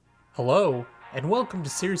Hello, and welcome to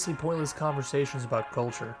Seriously Pointless Conversations About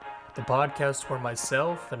Culture, the podcast where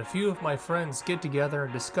myself and a few of my friends get together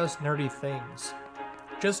and discuss nerdy things.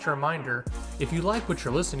 Just a reminder, if you like what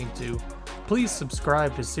you're listening to, please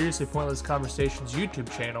subscribe to Seriously Pointless Conversations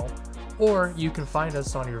YouTube channel, or you can find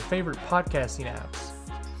us on your favorite podcasting apps.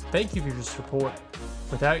 Thank you for your support.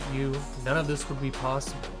 Without you, none of this would be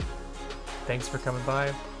possible. Thanks for coming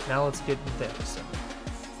by. Now let's get into the episode.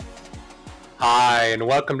 Hi, and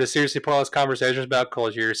welcome to Seriously Pointless Conversations About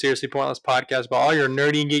Culture, your Seriously Pointless podcast about all your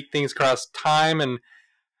nerdy and geek things across time, and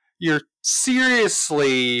you're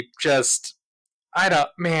seriously just,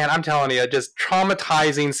 I'm telling you, just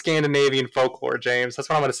traumatizing Scandinavian folklore, James. That's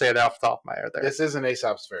what I'm going to say off the top of my head there. This isn't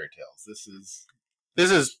Aesop's fairy tales.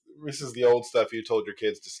 This is the old stuff you told your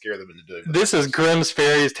kids to scare them into doing. This is Grimm's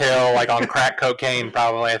fairy tale, like on crack cocaine,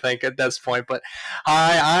 probably, I think, at this point. But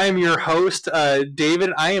hi, I'm your host,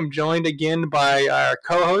 David. I am joined again by our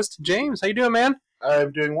co-host, James. How you doing, man?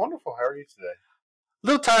 I'm doing wonderful. How are you today? A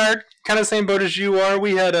little tired, kind of the same boat as you are.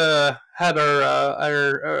 We had our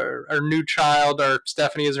new child, our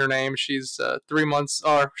Stephanie is her name. She's 3 months,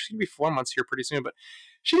 or she's gonna be 4 months here pretty soon, but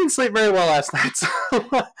she didn't sleep very well last night. So.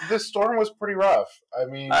 This storm was pretty rough. I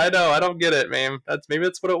mean, I know, I don't get it, man. Maybe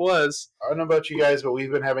that's what it was. I don't know about you guys, but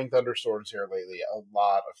we've been having thunderstorms here lately. A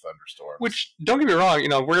lot of thunderstorms. Which, don't get me wrong,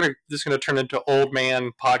 we're just gonna turn into old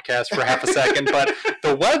man podcast for half a second, but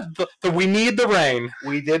we need the rain.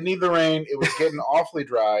 We did need the rain. It was getting awfully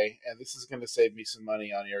dry, and this is going to save me some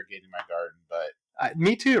money on irrigating my garden. But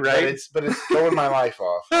me too, right? But it's throwing my life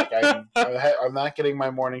off. Like I'm not getting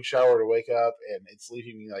my morning shower to wake up, and it's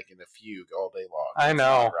leaving me like in a fugue all day long. I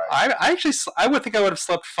know. Right. I would think I would have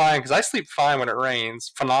slept fine because I sleep fine when it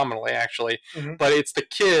rains, phenomenally actually. Mm-hmm. But it's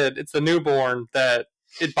the newborn that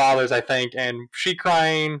it bothers, I think. And she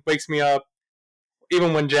crying wakes me up.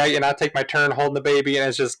 Even when Jay and I take my turn holding the baby, and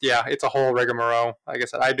it's just it's a whole rigmarole. Like I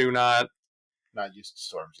said, I do not used to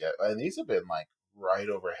storms yet, and these have been like right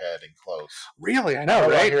overhead and close. Really, I know,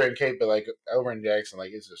 right? Here in Cape, but like over in Jackson,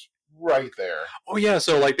 like it's just right there. Oh yeah,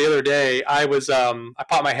 so like the other day, I was I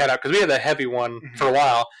popped my head out because we had that heavy one for a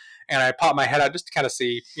while, and I popped my head out just to kind of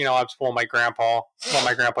see. I was pulling my grandpa. Well,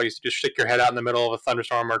 my grandpa used to just stick your head out in the middle of a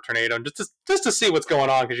thunderstorm or tornado, and just to see what's going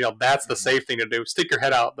on because that's the safe thing to do. Stick your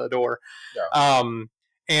head out the door. Yeah.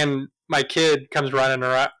 And my kid comes running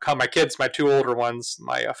around. My two older ones,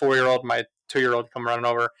 my 4-year-old, my 2-year-old, come running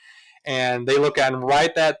over. And they look at him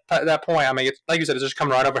right at that point. I mean, like you said, it's just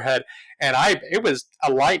coming right overhead. And it was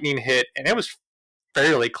a lightning hit, and it was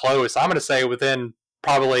fairly close. I'm going to say within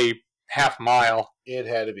probably half a mile. It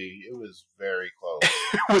had to be. It was very close.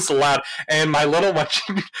 It was loud. And my little one,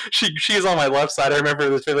 she's on my left side. I remember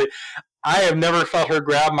this vividly. I have never felt her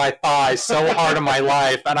grab my thigh so hard in my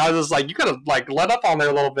life. And I was just like, you could have let up on there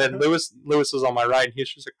a little bit. And Lewis was on my right, and he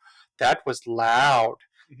was just like, that was loud.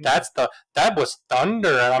 That was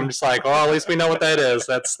thunder, and I'm just like, at least we know what that is.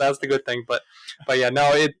 That's the good thing. But yeah,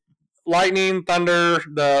 no, lightning, thunder,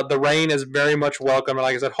 the rain is very much welcome. And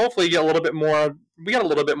like I said, hopefully you get a little bit more. We got a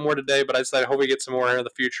little bit more today, but I said I hope we get some more here in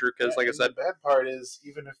the future because, like I said, the bad part is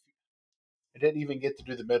even if I didn't even get to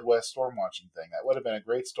do the Midwest storm watching thing, that would have been a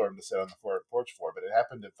great storm to sit on the porch for. But it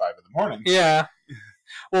happened at 5 a.m. Yeah.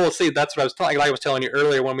 Well, see, that's what I was telling you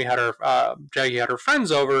earlier when we had our Jackie had her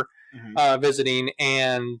friends over. Visiting,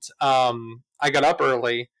 and I got up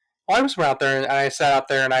early. Well, I was out there, and I sat out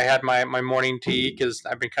there, and I had my morning tea because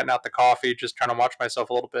I've been cutting out the coffee, just trying to watch myself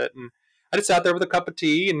a little bit. And I just sat there with a cup of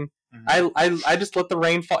tea, and I just let the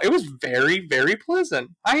rain fall. It was very, very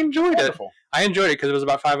pleasant. I enjoyed it. I enjoyed it because it was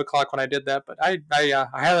about 5 o'clock when I did that. But I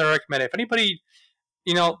highly recommend it. If anybody,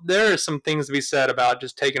 there are some things to be said about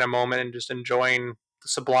just taking a moment and just enjoying the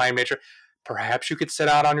sublime nature. Perhaps you could sit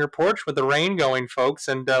out on your porch with the rain going, folks,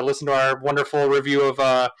 and listen to our wonderful review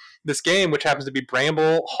of this game, which happens to be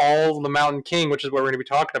Bramble, Hall of the Mountain King, which is what we're going to be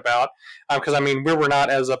talking about. Because, we were not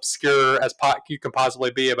as obscure as you can possibly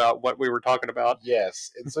be about what we were talking about. Yes.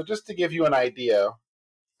 And so just to give you an idea,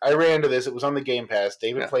 I ran into this. It was on the Game Pass.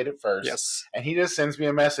 David played it first. Yes. And he just sends me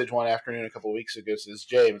a message one afternoon a couple of weeks ago. Says,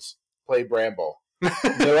 James, play Bramble.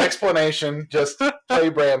 No explanation, just play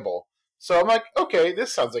Bramble. So I'm like, okay,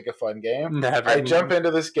 this sounds like a fun game. I jump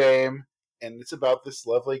into this game, and it's about this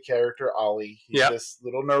lovely character, Ollie. He's this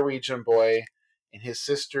little Norwegian boy, and his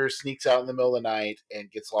sister sneaks out in the middle of the night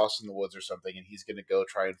and gets lost in the woods or something, and he's going to go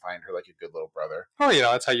try and find her like a good little brother. Oh,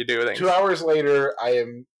 that's how you do things. 2 hours later, I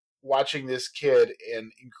am watching this kid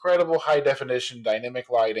in incredible high-definition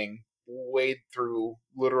dynamic lighting wade through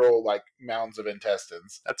literal like mounds of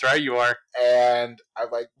intestines. That's right, you are. And I'm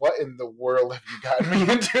like, what in the world have you gotten me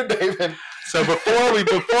into, David? So before we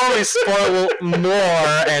spoil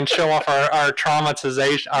more and show off our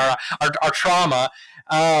traumatization, our trauma,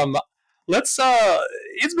 let's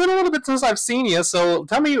it's been a little bit since I've seen you, so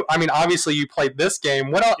tell me. I mean, obviously you played this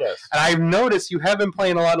game. What else? Yes. And I've noticed you have been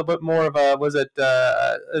playing a little bit more of a.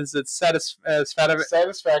 Is it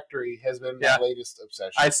Satisfactory has been my latest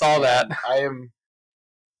obsession. I saw that. I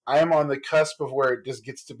am on the cusp of where it just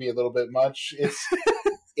gets to be a little bit much.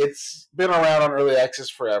 It's been around on early access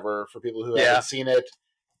forever for people who haven't seen it.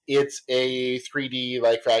 It's a 3D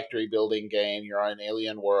like factory building game. You're on an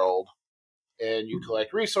alien world. And you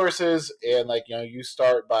collect resources, and you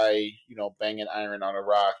start by banging iron on a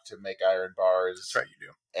rock to make iron bars. That's right, you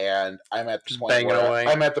do. And I'm at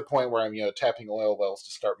the point where I'm tapping oil wells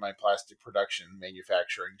to start my plastic production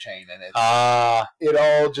manufacturing chain, and it all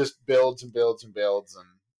just builds and builds and builds, and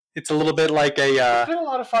it's a little bit like it's been a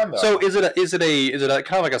lot of fun though. So is it a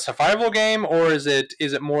kind of like a survival game, or is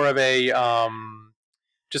it more of a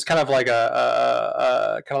just kind of like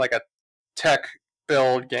a tech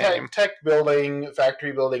build game? Tech building,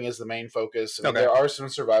 factory building is the main focus. I mean, there are some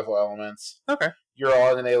survival elements. Okay. You're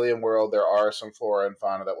all in an alien world. There are some flora and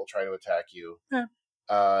fauna that will try to attack you. Yeah.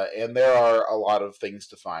 And there are a lot of things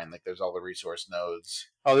to find. Like there's all the resource nodes.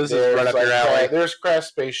 Oh, this is right up your alley. There's craft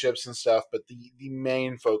spaceships and stuff, but the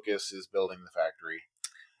main focus is building the factory.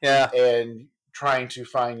 Yeah. And trying to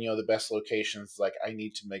find the best locations. Like I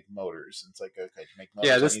need to make motors. And it's like, okay, to make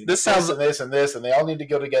motors. Yeah, this sounds this and this, and they all need to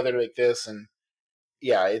go together to make this. And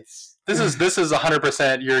yeah, this is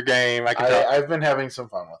 100% your game. I can tell. I've been having some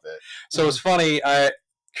fun with it. So it's funny. I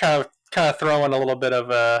kind of throw in a little bit of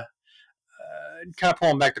kind of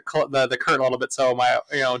pulling back the curtain a little bit. So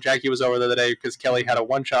Jackie was over the other day because Kelly had a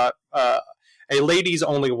one shot, a ladies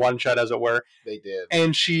only one shot, as it were. They did,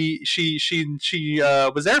 and she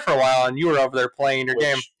was there for a while, and you were over there playing your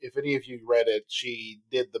game. If any of you read it, she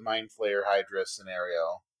did the Mind Flayer Hydra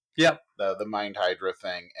scenario. Yep, the Mind Hydra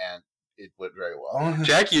thing, and it went very well.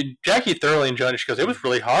 Jackie thoroughly enjoyed it. She goes, "It was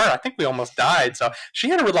really hard. I think we almost died." So she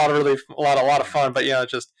had a lot of fun. But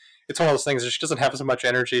it's one of those things that she doesn't have as much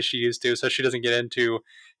energy as she used to, so she doesn't get to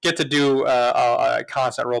do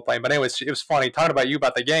constant role playing. But anyways, it was funny talking about you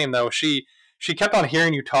about the game though. She kept on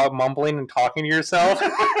hearing you mumbling and talking to yourself.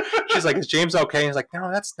 She's like, "Is James okay?" And he's like,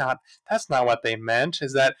 "No, that's not what they meant.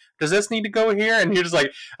 Does this need to go here?" And you're just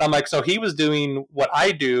like, I'm like, so he was doing what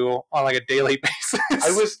I do on like a daily basis.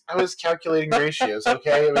 I was calculating ratios.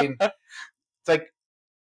 Okay, I mean, it's like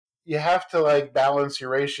you have to like balance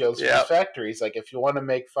your ratios for factories. Like if you want to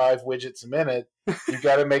make 5 widgets a minute, you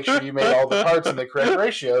got to make sure you make all the parts in the correct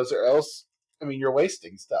ratios, or else. I mean, you're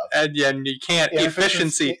wasting stuff. And you can't.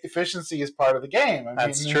 Efficiency is part of the game.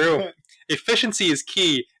 That's true. Efficiency is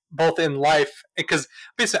key, both in life, because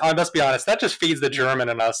I must be honest, that just feeds the German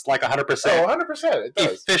in us, like 100%. Oh, 100%. It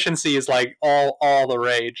does. Efficiency is like all the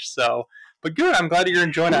rage. So, but good. I'm glad you're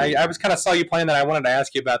enjoying it. I was kind of saw you playing that. I wanted to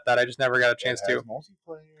ask you about that. I just never got a chance to.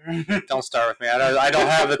 Multiplayer. Don't start with me. I don't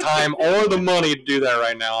have the time or the money to do that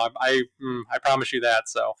right now. I promise you that.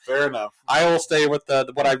 So fair enough. I will stay with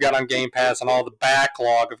what I've got on Game Pass and all the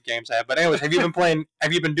backlog of games I have. But anyways, have you been playing?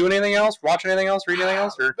 Have you been doing anything else? Watching anything else? Reading anything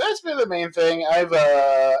else? Or? That's been the main thing. I've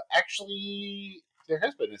actually. There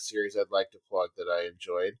has been a series I'd like to plug that I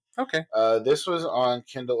enjoyed. Okay. This was on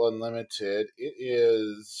Kindle Unlimited. It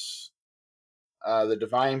is the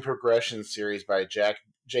Divine Progression series by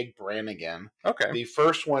Jake Brannigan. Okay. The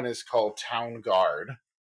first one is called Town Guard.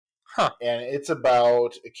 Huh. And it's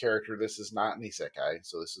about a character. This is not an isekai,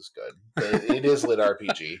 so this is good. It is lit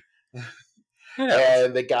RPG. Yeah.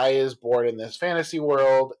 And the guy is born in this fantasy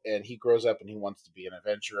world, and he grows up and he wants to be an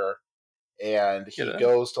adventurer. And he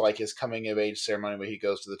goes to like his coming of age ceremony where he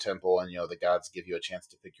goes to the temple, and the gods give you a chance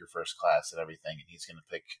to pick your first class and everything, and he's going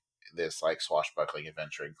to pick this like swashbuckling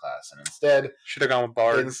adventuring class, and instead should have gone with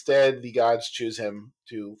Bard. Instead, the gods choose him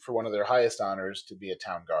for one of their highest honors to be a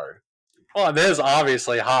town guard. Well, it is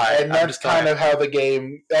obviously high, and that's kind of how the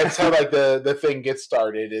game. That's how like the thing gets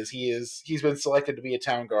started. He's been selected to be a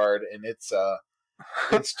town guard, and it's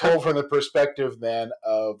told from the perspective then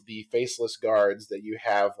of the faceless guards that you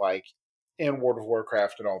have like in World of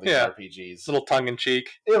Warcraft and all these RPGs. A little tongue-in-cheek.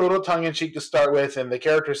 Yeah, a little tongue-in-cheek to start with, and the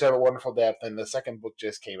characters have a wonderful depth, and the second book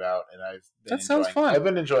just came out, and sounds fun. I've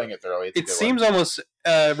been enjoying it thoroughly. It seems almost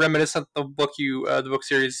reminiscent of the book the book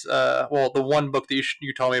series, the one book that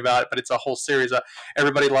you told me about, but it's a whole series.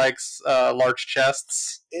 Everybody likes large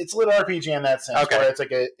chests. It's lit RPG in that sense, where it's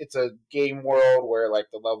like it's a game world where like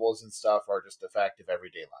the levels and stuff are just a fact of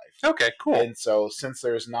everyday life. Okay, cool. And so since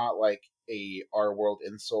there's not like a our world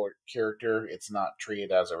insert character, it's not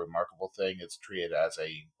treated as a remarkable thing. It's treated as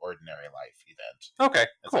a ordinary life event. Okay,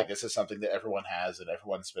 it's cool. like this is something that everyone has, and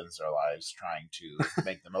everyone spends their lives trying to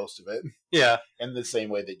make the most of it. Yeah. In the same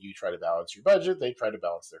way that you try to balance your budget, they try to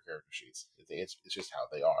balance their character sheets. It's just how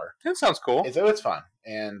they are. That sounds cool. It's fun,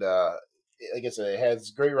 and like I said, it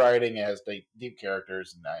has great writing. It has deep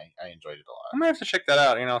characters, and I enjoyed it a lot. I'm gonna have to check that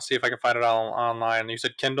out. See if I can find it all online. You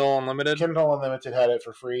said Kindle Unlimited. Kindle Unlimited had it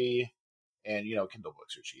for free. And, Kindle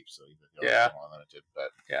books are cheap, so yeah, unlimited. But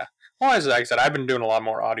yeah, well, as I said, I've been doing a lot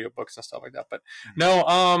more audiobooks and stuff like that. But no,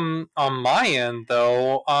 on my end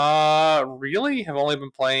though, really have only been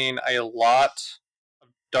playing a lot of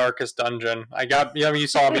Darkest Dungeon. You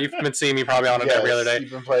saw me. You've been seeing me probably on it every other day.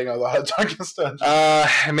 You've been playing a lot of Darkest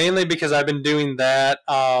Dungeon. Mainly because I've been doing that.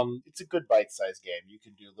 It's a good bite-sized game. You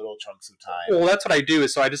can do little chunks of time. Well, that's what I do.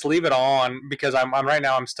 So I just leave it on because I'm right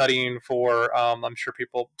now I'm studying for. I'm sure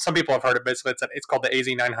some people have heard it. Basically, it's called the AZ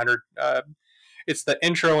 900. It's the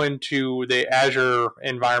intro into the Azure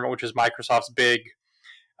environment, which is Microsoft's big.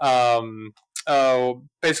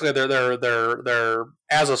 Basically, they're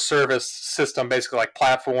as a service system, basically like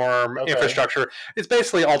platform infrastructure. It's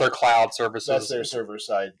basically all their cloud services. That's their server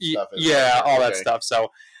side stuff. Yeah, all that stuff.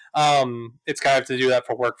 So, it's kind of to do that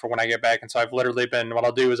for work for when I get back. And so I've literally been. What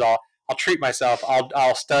I'll do is I'll treat myself.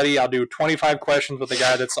 I'll study. I'll do 25 questions with a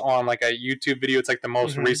guy that's on like a YouTube video. It's like the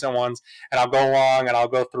most recent ones, and I'll go along and I'll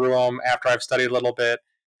go through them after I've studied a little bit.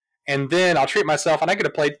 And then I'll treat myself, and I get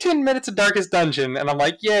to play 10 minutes of Darkest Dungeon, and I'm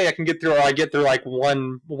like, yay, I can get through, or I get through like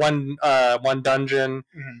one dungeon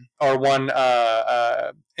or one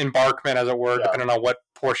embarkment, as it were, depending on what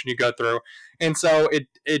portion you go through. And so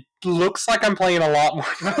it looks like I'm playing a lot more.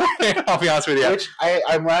 I'll be honest with you. Which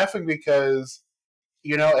I'm laughing because,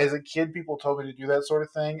 as a kid, people told me to do that sort of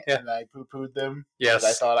thing, and I poo-pooed them. Yes.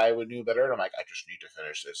 I thought I would do better, and I'm like, I just need to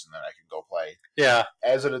finish this, and then I can go play. Yeah.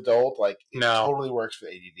 As an adult, it totally works for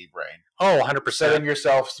the ADD brain. Oh, 100%. Setting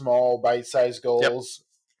yourself small, bite-sized goals,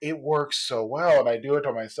 it works so well, and I do it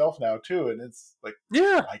to myself now, too, and it's like, why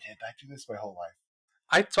didn't I do this my whole life?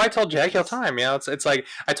 So I told Jackie all the time, it's like,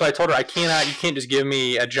 that's why I told her, you can't just give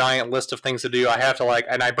me a giant list of things to do. I have to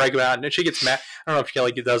and I break them out, and she gets mad. I don't know if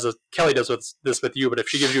Kelly does this. Kelly does this with you, but if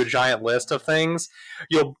she gives you a giant list of things,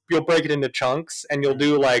 you'll break it into chunks, and you'll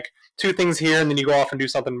do like 2 things here, and then you go off and do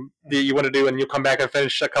something that you want to do, and you'll come back and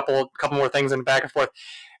finish a couple more things, and back and forth.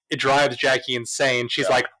 It drives Jackie insane. She's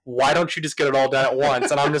like, why don't you just get it all done at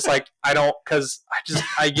once? And I'm just like, I don't, because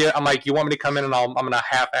I'm like, you want me to come in and I'm going to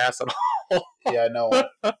half-ass it all. Yeah, no.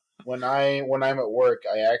 When I'm at work,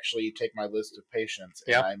 I actually take my list of patients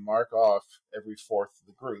and I mark off every fourth of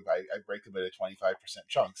the group. I break them into 25%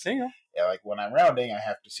 chunks. There you go. Yeah, like when I'm rounding, I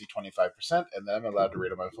have to see 25%, and then I'm allowed to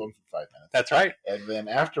read on my phone for 5 minutes. That's right. And then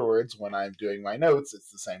afterwards, when I'm doing my notes,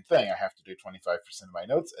 it's the same thing. I have to do 25% of my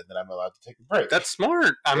notes, and then I'm allowed to take a break. That's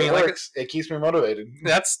smart. I mean, it keeps me motivated.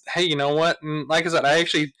 Hey, you know what? And like I said,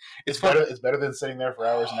 it's better than sitting there for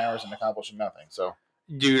hours and hours and accomplishing nothing. So.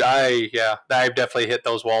 Dude, I've definitely hit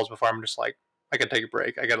those walls before. I'm just like, I can take a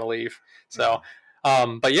break. I gotta leave. So,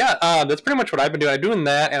 but yeah, that's pretty much what I've been doing. I'm doing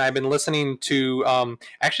that, and I've been listening to.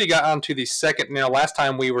 Actually, got onto the second. Last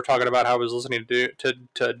time we were talking about how I was listening to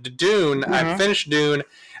Dune. I finished Dune,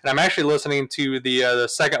 and I'm actually listening to the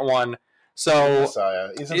second one. So,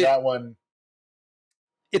 isn't that one?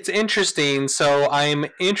 It's interesting. So I'm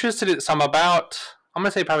interested. So I'm going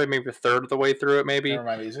to say probably maybe a third of the way through it, maybe. Never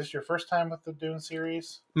mind. Is this your first time with the Dune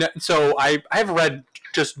series? No, so I've read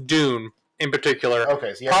just Dune in particular.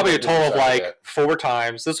 Okay, so probably a total of 4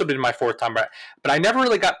 times. This would be my 4th time, but I never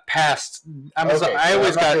really got past. I'm not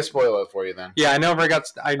going to spoil it for you then. Yeah, I never got.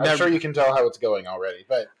 I'm sure you can tell how it's going already,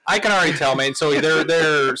 but I can already tell, man. So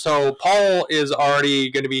So Paul is already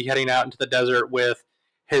going to be heading out into the desert with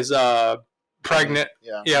his pregnant,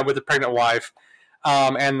 with the pregnant wife.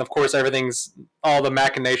 And of course, all the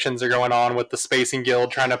machinations are going on with the Spacing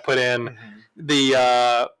Guild trying to put in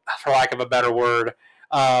the, for lack of a better word,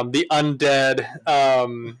 the undead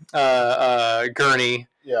gurney.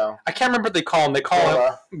 Yeah. I can't remember what they call him. They call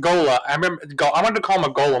him Gola. I wanted to call him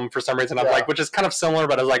a golem for some reason. I'm like, which is kind of similar,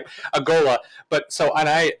 but I was like a Gola. But so,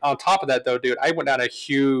 and on top of that though, dude, I went down a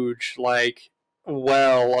huge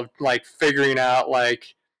well of figuring out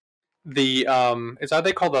the is that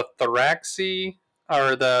they call the Thoraxi.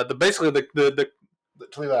 Or the basically the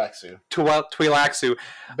Twi'leksu. Twi'leksu.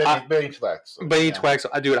 Bene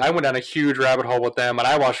Twi'leksu. Dude, I went down a huge rabbit hole with them, and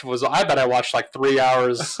I bet I watched 3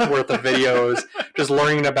 hours worth of videos just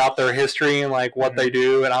learning about their history and what they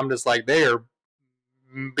do, and I'm just like, they are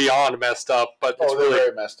beyond messed up, but they're really,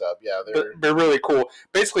 very messed up. Yeah, they're really cool.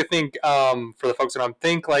 Basically, think for the folks at home,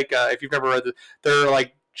 think if you've never read they're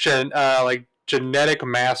genetic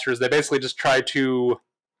masters. They basically just try to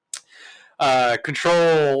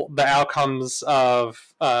control the outcomes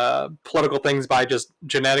of political things by just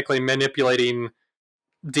genetically manipulating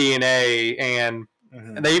DNA, and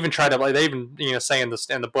they even tried to they even say in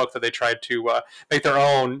the book that they tried to make their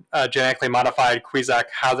own genetically modified Kwisatz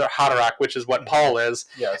Haderach, which is what Paul is.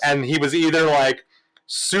 Yes. And he was either like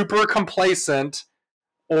super complacent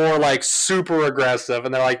or like super aggressive,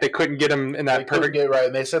 and they're like they couldn't get him in that they perfect. Couldn't get it right,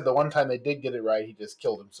 and they said the one time they did get it right, he just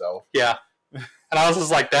killed himself. Yeah, and I was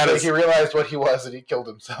just like, that is. He realized what he was, and he killed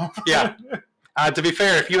himself. Yeah. To be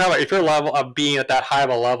fair, if you're level of being at that high of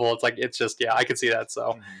a level, it's just I can see that.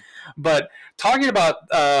 So, but talking about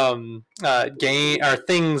game or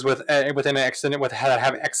things within an accident with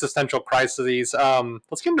have existential crises,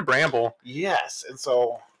 let's get into Bramble. Yes, and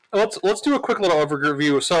so let's do a quick little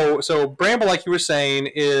overview. So Bramble, like you were saying,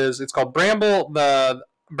 it's called Bramble the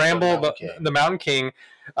Mountain King.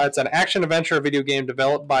 It's an action adventure video game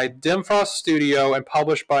developed by Dimfrost Studio and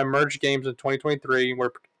published by Merge Games in 2023,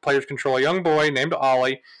 where players control a young boy named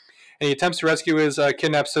Ollie, and he attempts to rescue his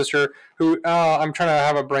kidnapped sister, who I'm trying to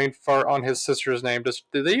have a brain fart on his sister's name.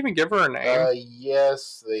 Did they even give her a name?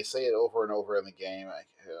 Yes, they say it over and over in the game.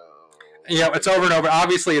 Yeah, it's over and over.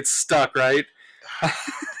 Obviously, it's stuck, right?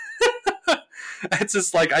 It's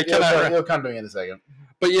just like I cannot. It'll come to me in a second.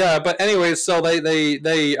 But anyways, so he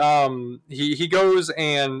goes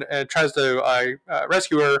and tries to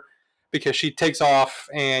rescue her because she takes off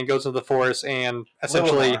and goes into the forest and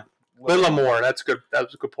essentially Lillamore. That's good. That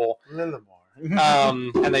was a good pull.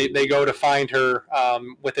 Lillamore. And they go to find her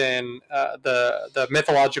within the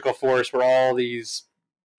mythological forest where all these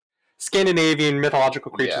Scandinavian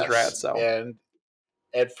mythological creatures are at. So and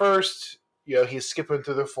at first, he's skipping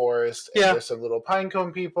through the forest, and there's some little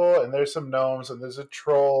pinecone people, and there's some gnomes, and there's a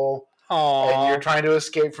troll. Aww. And you're trying to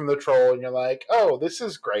escape from the troll, and you're like, oh, this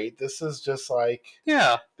is great. This is just like...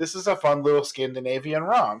 Yeah. This is a fun little Scandinavian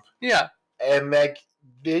romp. Yeah. And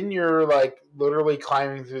then you're like literally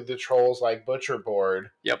climbing through the trolls like butcher board.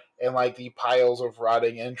 Yep. And like the piles of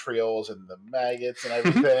rotting entrails and the maggots and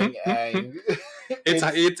everything. And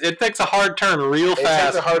it takes a hard turn real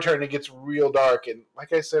fast. It takes a hard turn. It gets real dark. And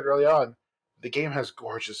like I said early on, the game has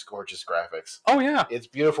gorgeous, gorgeous graphics. Oh, yeah. It's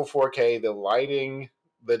beautiful 4K. The lighting,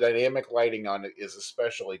 the dynamic lighting on it is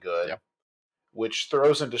especially good. Yep. Which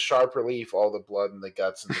throws into sharp relief all the blood and the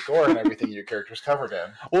guts and the gore and everything your character's covered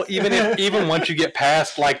in. Well, even once you get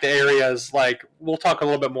past like the areas, like we'll talk a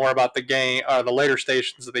little bit more about the game, the later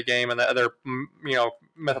stations of the game and the other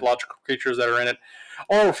mythological creatures that are in it,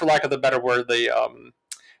 or for lack of the better word, the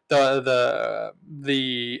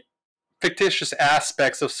fictitious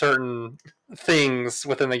aspects of certain things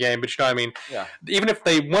within the game, but you know what I mean? Yeah. Even if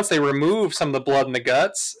once they remove some of the blood and the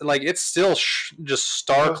guts, like it's still just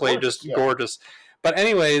starkly gorgeous. But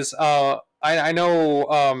anyways, I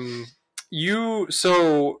know you.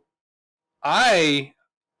 So I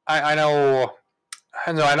know.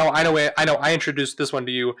 I introduced this one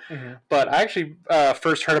to you, but I actually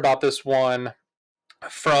first heard about this one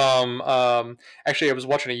from actually I was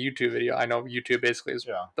watching a YouTube video. I know YouTube basically is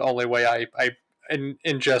the only way I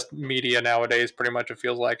ingest media nowadays, pretty much it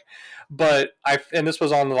feels like. But and this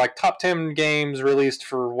was on the like top 10 games released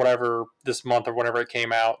for whatever this month or whenever it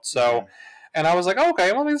came out. So and I was like, oh,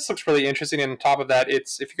 okay, well this looks really interesting. And on top of that,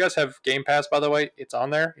 it's if you guys have Game Pass, by the way, it's on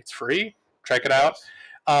there. It's free. Check it out.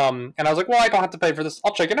 And I was like, well, I don't have to pay for this.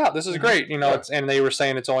 I'll check it out. This is great. And they were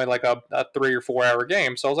saying it's only like a 3 or 4 hour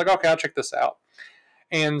game. So I was like, okay, I'll check this out.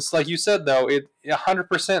 And like you said, though,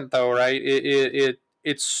 100% though, right?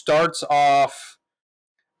 It starts off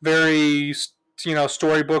very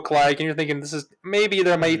storybook like, and you're thinking this is maybe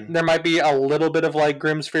there might be a little bit of like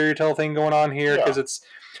Grimm's fairy tale thing going on here because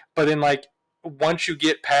but then like once you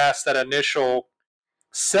get past that initial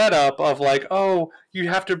setup of like, oh, you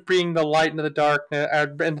have to bring the light into the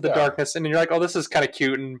darkness, and you're like, oh, this is kind of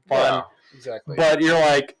cute and fun. Yeah, exactly. But you're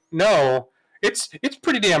like, no. It's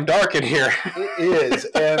pretty damn dark in here. It is.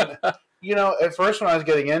 And, at first when I was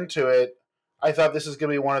getting into it, I thought this is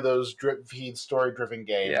going to be one of those drip feed story-driven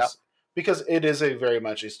games. Yeah. Because it is very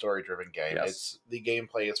much a story-driven game. Yes. The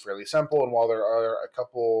gameplay is fairly simple, and while there are a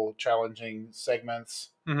couple challenging segments,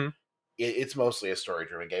 it's mostly a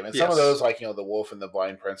story-driven game. And some of those, like, The Wolf and the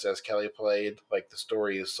Blind Princess Kelly played, like, the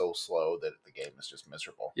story is so slow that the game is just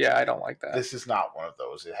miserable. Yeah, I don't like that. This is not one of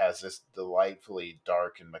those. It has this delightfully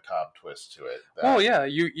dark and macabre twist to it. Oh, yeah.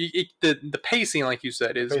 The pacing, like you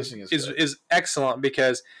said, is excellent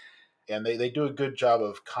because... And they do a good job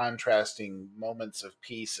of contrasting moments of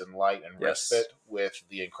peace and light and respite with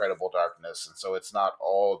the incredible darkness. And so it's not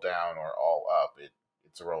all down or all up.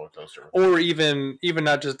 it's a roller coaster. Or even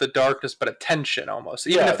not just the darkness, but a tension almost.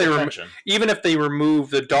 Even if they remove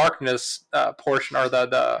the darkness portion or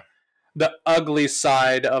the ugly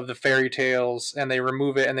side of the fairy tales, and they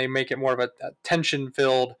remove it and they make it more of a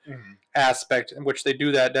tension-filled aspect, in which they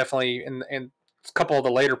do that definitely in a couple of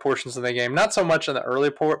the later portions of the game. Not so much in the early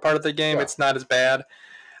part of the game. Yeah. It's not as bad.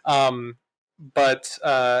 But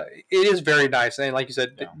it is very nice. And like you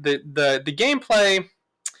said, the gameplay,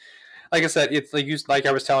 like I said, it's like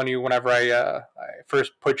I was telling you whenever I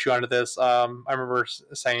first put you onto this. I remember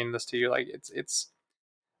saying this to you. Like it's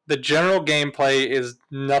the general gameplay is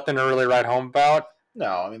nothing to really write home about. No,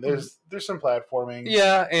 I mean there's some platforming.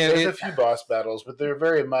 Yeah, and there's a few boss battles, but they're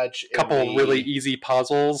very much a couple really easy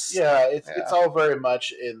puzzles. Yeah, it's all very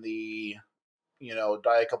much in the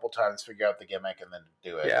die a couple times, figure out the gimmick, and then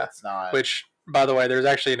do it. Yeah, it's not. Which, by the way, there's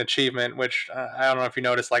actually an achievement which I don't know if you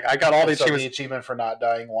noticed. Like I got all the achievements. The achievement for not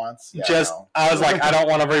dying once. Yeah, I was like, I don't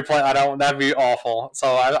want to replay. That'd be awful.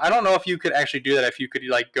 So I don't know if you could actually do that. If you could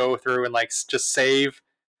like go through and like just save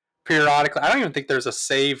periodically. I don't even think there's a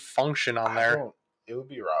save function on there. It would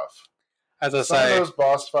be rough. As I say, some of those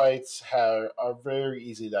boss fights are very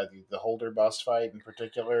easy. The Holder boss fight in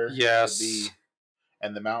particular. Yes.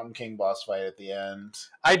 And the Mountain King boss fight at the end.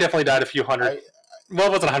 I definitely died a few hundred. Well,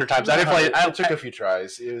 it wasn't 100 times. It took a few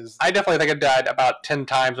tries. I definitely think I died about 10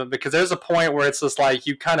 times because there's a point where it's just like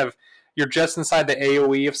you're just inside the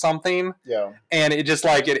AoE of something. Yeah. And it just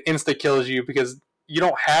like it insta kills you because you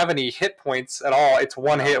don't have any hit points at all. It's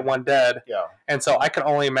one hit, one dead. Yeah. And so I can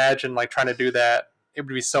only imagine like trying to do that. It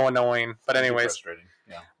would be so annoying. But anyways. Frustrating.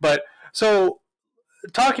 Yeah. But so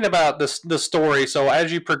talking about the story, so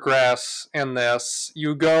as you progress in this,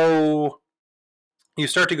 you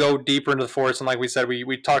start to go deeper into the forest, and like we said,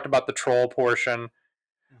 we talked about the troll portion,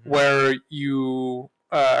 where you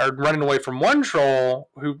are running away from one troll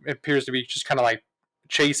who appears to be just kind of like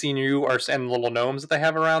chasing you, and little gnomes that they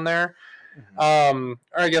have around there. Or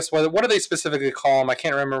I guess what do they specifically call them? I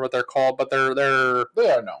can't remember what they're called, but they are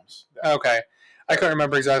gnomes. Yeah. Okay, I couldn't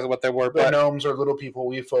remember exactly what they were. But gnomes are little people,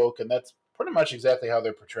 wee folk, and that's pretty much exactly how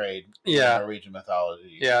they're portrayed in Norwegian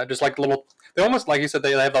mythology. Yeah, just like little. They almost, like you said,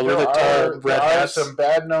 they have a really tall red hats. There are some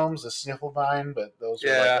bad gnomes, the Snifflevine, but those are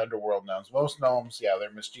like underworld gnomes. Most gnomes,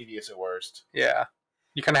 they're mischievous at worst. Yeah,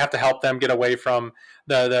 you kind of have to help them get away from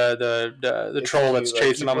the troll that's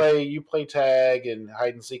chasing them. You play tag and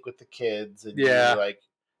hide and seek with the kids, and you like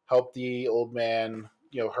help the old man,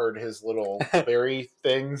 herd his little berry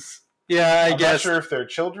things. Yeah, I'm not sure if they're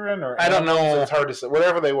children or I don't know. It's hard to say.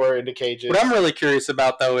 Whatever they were in the cages. What I'm really curious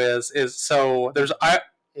about though is so there's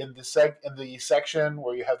in the section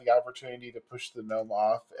where you have the opportunity to push the gnome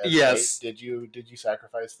off. Yes. Did you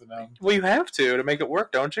sacrifice the gnome? Well, you have to make it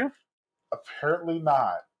work, don't you? Apparently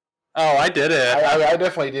not. Oh, I did it. I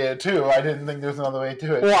definitely did too. I didn't think there was another way to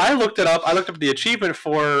do it. Well, I looked it up. I looked up the achievement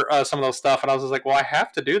for some of those stuff, and I was just like, "Well, I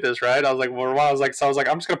have to do this, right?" I was like,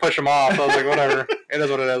 "I'm just gonna push him off." I was like, "Whatever, it is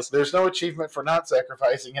what it is." There's no achievement for not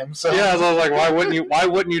sacrificing him. So yeah, so I was like, "Why wouldn't you? Why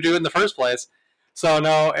wouldn't you do it in the first place?" So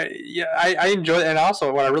no, I enjoyed it, and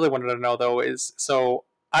also what I really wanted to know though is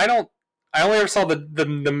I only ever saw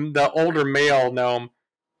the older male gnome.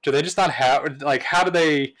 Do they just not have how do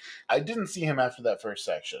they? I didn't see him after that first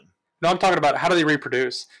section. No, I'm talking about how do they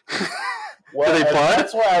reproduce? Well,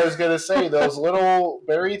 that's what I was gonna say. Those little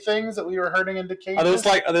berry things that we were herding into cages.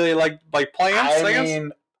 Are they like plants? I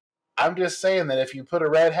mean, I'm just saying that if you put a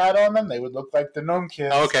red hat on them, they would look like the gnome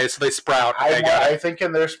kids. Okay, so they sprout. I'm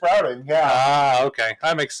thinking they're sprouting. Yeah. Ah, okay,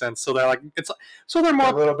 that makes sense. So they're they're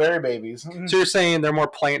more little berry babies. So you're saying they're more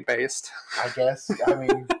plant based? I guess. I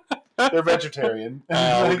mean, they're vegetarian.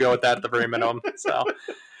 We'll go with that at the very minimum.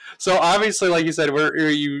 So obviously, like you said,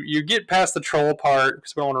 you get past the troll part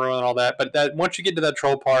because we don't want to ruin all that. But that once you get to that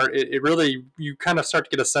troll part, it really you kind of start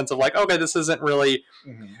to get a sense of like, okay, this isn't really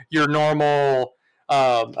your normal,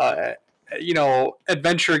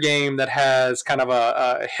 adventure game that has kind of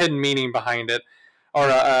a hidden meaning behind it or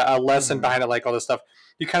a lesson behind it, like all this stuff.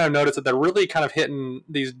 You kind of notice that they're really kind of hitting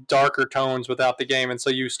these darker tones without the game, and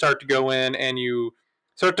so you start to go in and you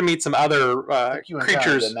start to meet some other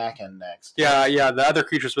creatures. Nakin next. Yeah, the other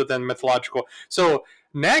creatures within mythological. So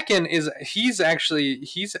Nakin he's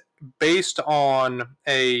based on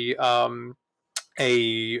a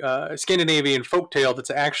Scandinavian folktale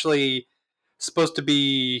that's actually supposed to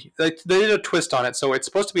be they did a twist on it. So it's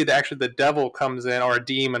supposed to be that actually the devil comes in or a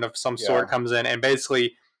demon of some sort comes in and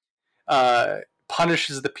basically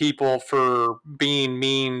punishes the people for being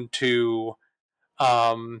mean to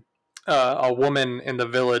a woman in the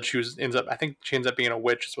village I think she ends up being a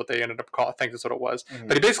witch is what they ended up calling. I think that's what it was.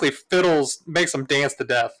 But he basically makes them dance to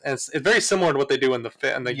death, and it's very similar to what they do in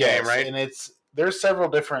the game, right? And it's there's several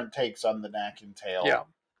different takes on the Nakin tale. Yeah.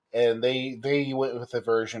 And they went with a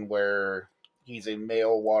version where he's a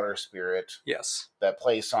male water spirit. Yes. That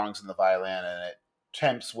plays songs in the violin, and it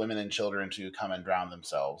tempts women and children to come and drown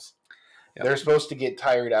themselves. Yep. They're supposed to get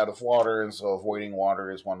tired out of water, and so avoiding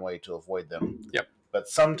water is one way to avoid them. Yep. But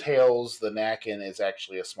some tales, the Nakin is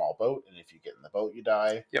actually a small boat, and if you get in the boat, you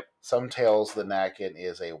die. Yep. Some tales, the Nakin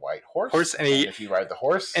is a white horse, and if you ride the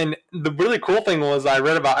horse. And the really cool thing was, I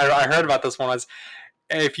heard about this one, was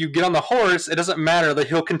if you get on the horse, it doesn't matter that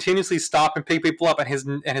he'll continuously stop and pick people up, and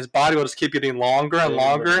his body will just keep getting longer and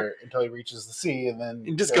longer until he reaches the sea, and then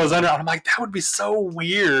it just goes under. I'm like, that would be so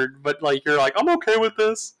weird, but like you're like, I'm okay with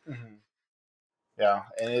this. Mm-hmm. Yeah,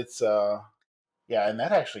 and it's and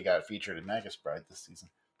that actually got featured in Magus Bride this season.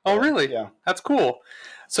 Oh, really? Yeah, that's cool.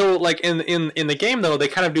 So, like in the game though, they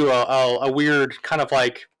kind of do a weird kind of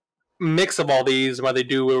like mix of all these,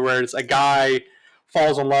 where it's a guy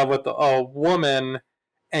falls in love with a woman,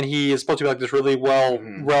 and he is supposed to be like this really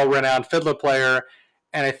well-renowned fiddler player,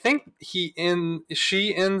 and I think she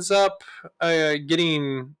ends up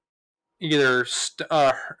getting either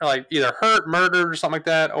hurt, murdered, or something like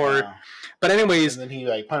that, or. But anyways, and then he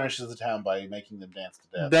like punishes the town by making them dance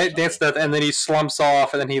to death. And then he slumps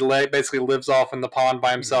off, and then he basically lives off in the pond by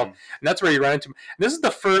himself, and that's where you run into him. And this is the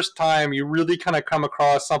first time you really kind of come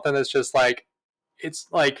across something that's just like, it's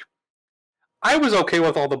like, I was okay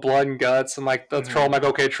with all the blood and guts and like the troll. I'm like,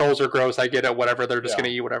 okay, trolls are gross. I get it. Whatever. They're just gonna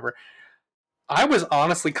eat whatever. I was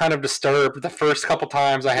honestly kind of disturbed the first couple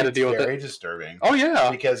times I had to deal with it. Very disturbing. Oh yeah,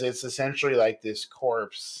 because it's essentially like this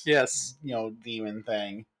corpse. Yes. Demon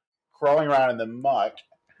thing. Crawling around in the muck,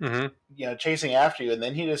 chasing after you, and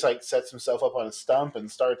then he just like sets himself up on a stump and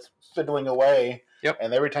starts fiddling away. Yep.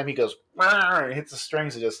 And every time he goes, and hits the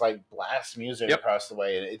strings, it just like blasts music across the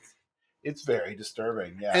way, and it's very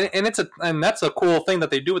disturbing. Yeah. And that's a cool thing that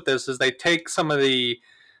they do with this is they take some of the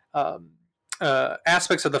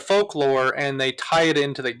aspects of the folklore and they tie it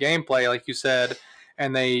into the gameplay, like you said,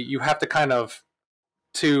 and you have to kind of.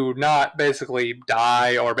 To not basically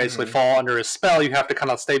die or basically fall under a spell, you have to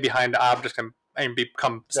kind of stay behind objects and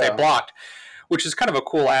stay blocked, which is kind of a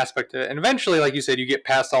cool aspect of it. And eventually, like you said, you get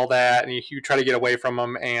past all that and you try to get away from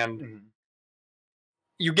them, and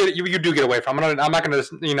you do get away from them. I'm not going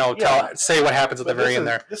to say what happens at the very end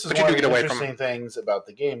there. This is one of the interesting things about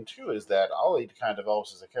the game too, is that Ollie kind of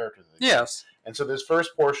develops as a character. Yes. And so this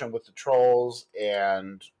first portion with the trolls,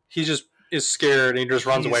 and he just is scared and he just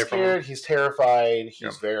runs away from them. He's terrified.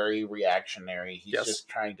 He's very reactionary. He's just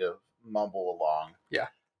trying to mumble along. Yeah.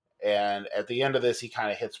 And at the end of this, he kind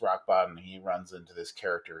of hits rock bottom. And he runs into this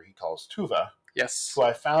character he calls Tuva. Yes. Who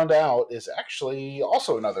I found out is actually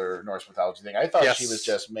also another Norse mythology thing. I thought she was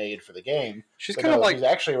just made for the game. She's kind of like... She's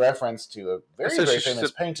actually a reference to a very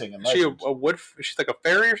famous painting in legend. She's like a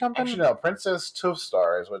fairy or something? Actually, no. Princess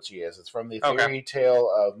Tufstar is what she is. It's from the fairy tale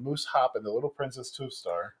of Moose Hop and the Little Princess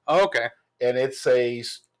Tufstar. Oh, okay. And it's a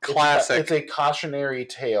classic. It's a cautionary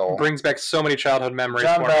tale. It brings back so many childhood memories.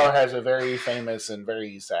 John Bauer has a very famous and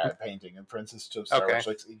very sad painting of Princess Tufstar, which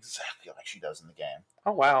looks exactly like she does in the game.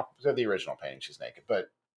 Oh wow! So the original painting, she's naked. But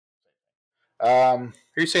are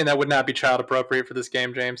you saying that would not be child appropriate for this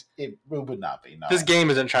game, James? It would not be. No, this game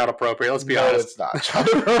isn't child appropriate. Let's be honest. No, it's not child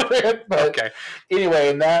appropriate. But okay. Anyway,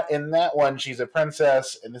 in that one, she's a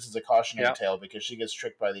princess, and this is a cautionary tale because she gets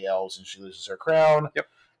tricked by the elves and she loses her crown. Yep.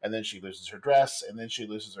 And then she loses her dress, and then she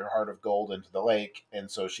loses her heart of gold into the lake, and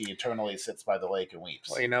so she eternally sits by the lake and weeps.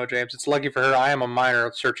 Well, James, it's lucky for her. I am a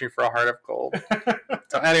miner searching for a heart of gold.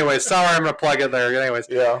 So, anyway, sorry, I'm gonna plug it there. Anyways,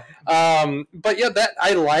 yeah. But yeah, that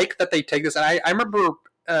I like that they take this, and I remember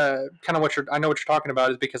kind of I know what you're talking about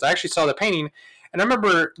is because I actually saw the painting, and I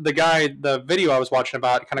remember the video I was watching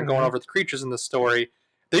about, kind of going over the creatures in the story.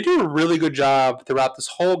 They do a really good job throughout this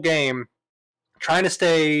whole game, trying to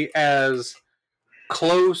stay as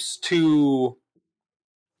close to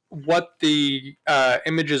what the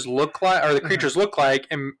images look like, or the creatures look like,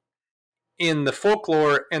 in the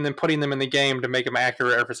folklore, and then putting them in the game to make them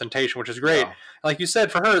accurate representation, which is great. Yeah. Like you said,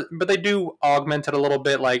 for her, but they do augment it a little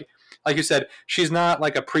bit. Like you said, she's not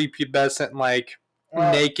like a prepubescent,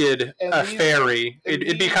 naked fairy.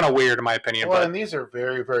 It'd be kind of weird, in my opinion. Well, and these are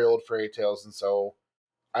very, very old fairy tales, and so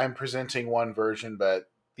I'm presenting one version, but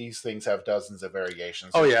these things have dozens of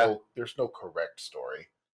variations. There's no correct story.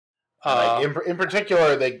 In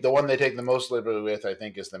particular, the one they take the most liberty with, I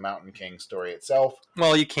think, is the Mountain King story itself.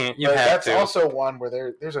 Well, you can't. That's also one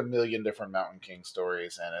where there's a million different Mountain King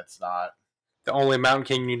stories, and it's not. The only Mountain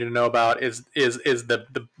King you need to know about is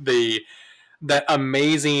that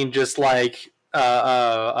amazing, just like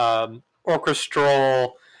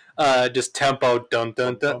orchestral just tempo, dun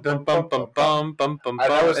dun dun dun bum bum bum bum bum.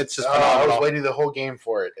 It's just phenomenal. I was waiting the whole game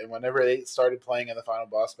for it, and whenever they started playing in the final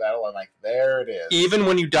boss battle, I'm like, there it is. Even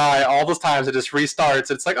when you die, all those times it just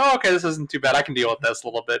restarts. It's like, oh, okay, this isn't too bad. I can deal with this a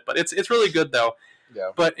little bit, but it's really good though.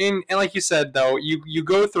 Yeah. But and like you said though, you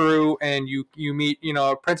go through and you meet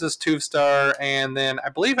Princess Tuvestar, and then I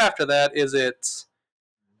believe after that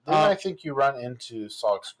Then I think you run into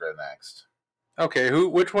Sogskra next. Okay,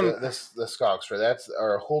 which one? The Skogstra.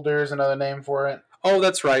 Or Holder is another name for it. Oh,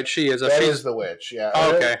 that's right. She is. She's the witch. Yeah.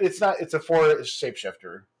 Oh, okay. It's not. It's a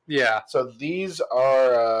shapeshifter. Yeah. So these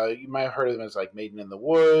are. You might have heard of them as like Maiden in the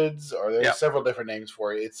Woods, or there's several different names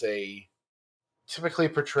for it. It's typically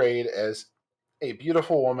portrayed as a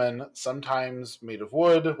beautiful woman, sometimes made of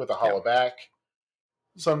wood with a hollow back.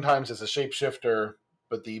 Sometimes it's a shapeshifter,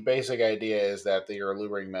 but the basic idea is that they are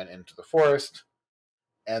luring men into the forest,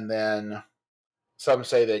 and then some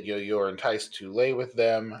say that you're enticed to lay with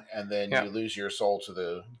them, and then you lose your soul to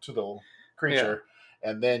the creature,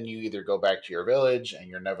 and then you either go back to your village and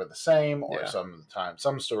you're never the same, or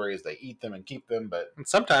some stories they eat them and keep them. But and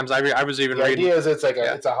sometimes I was even the reading, idea is it's like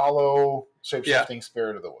it's a hollow shape-shifting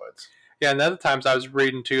spirit of the woods. Yeah, and other times I was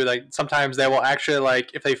reading too, like sometimes they will actually,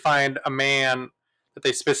 like, if they find a man that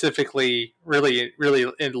they specifically really really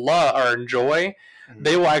love or enjoy,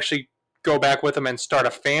 they will actually go back with them and start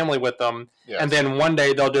a family with them, and then one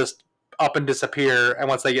day they'll just up and disappear, and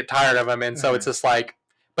once they get tired of him, and so it's just like,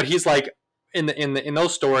 but he's like in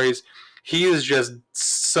those stories, he is just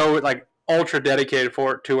so like ultra dedicated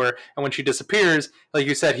to her, and when she disappears, like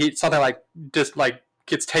you said, he something like just like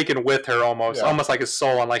gets taken with her almost like his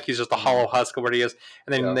soul, and like he's just a hollow husk of what he is,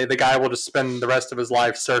 and then the guy will just spend the rest of his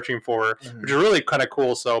life searching for her, which is really kind of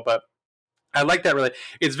cool. So, but I like that really.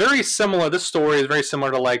 It's very similar. This story is very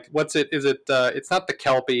similar to like it's not the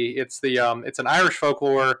Kelpie. It's it's an Irish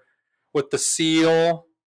folklore with the seal,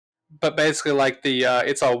 but basically like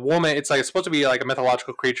it's a woman. It's supposed to be like a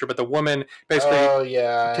mythological creature, but the woman basically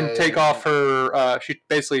can take off her. She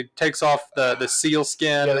basically takes off the seal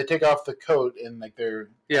skin. Yeah, they take off the coat and like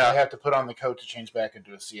they have to put on the coat to change back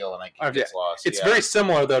into a seal, and like it gets lost. It's very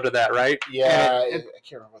similar though to that, right? Yeah, I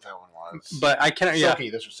can't remember what that one was. But I can't. Silky,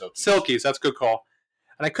 those are Silkies. Silkies, that's a good call.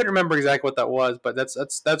 And I couldn't remember exactly what that was, but that's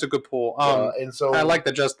a good pull. And so I like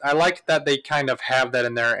that they kind of have that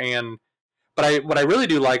in there, but what I really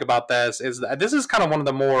do like about this is that this is kind of one of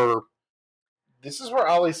the more. This is where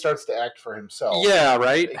Ollie starts to act for himself. Yeah,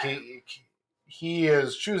 right. He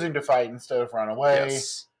is choosing to fight instead of run away.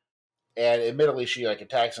 Yes. And admittedly, she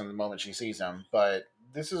attacks him the moment she sees him. But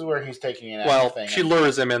this is where he's taking an active thing. She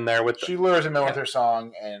lures him in there with her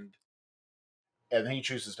song, and he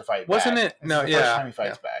chooses to fight. Wasn't back. it? No, the first time he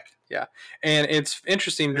fights back. Yeah, and it's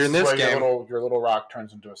interesting during this game. Your little rock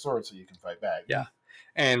turns into a sword, so you can fight back. Yeah,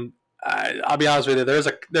 and I'll be honest with you.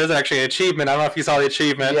 There's actually an achievement. I don't know if you saw the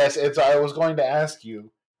achievement. Yes, I was going to ask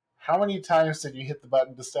you, how many times did you hit the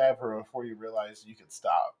button to stab her before you realized you could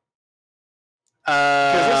stop?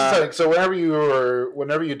 So whenever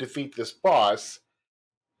you defeat this boss,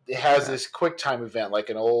 it has this quick time event, like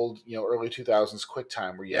an old early 2000s quick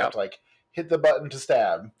time where you have to like hit the button to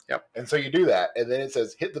stab. Yep. And so you do that, and then it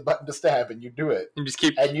says hit the button to stab, and you do it. You just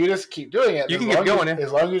keep doing it. You can keep going.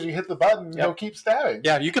 As long as you hit the button, you'll keep stabbing.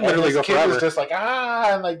 Yeah, you can literally go forever. Kid is just like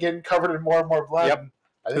and like getting covered in more and more blood. Yep.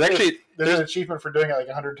 I think there's an achievement for doing it like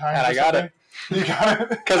 100 times. And I got it. You got it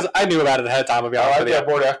because I knew about it ahead of time. I got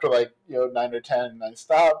bored after 9 or 10, and I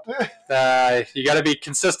stopped. You got to be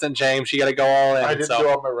consistent, James. You got to go all in. I didn't do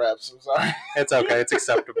all my reps. I'm sorry. It's okay. It's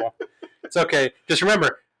acceptable. It's okay. Just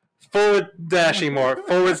remember, forward dashing more,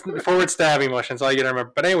 forward stabbing motions. All you got to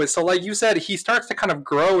remember. But anyway, so like you said, he starts to kind of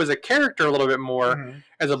grow as a character a little bit more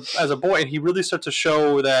as a boy, and he really starts to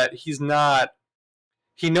show that he's not.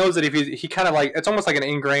 He knows that if he kind of like, it's almost like an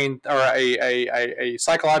ingrained or a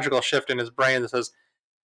psychological shift in his brain that says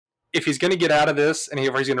if he's going to get out of this and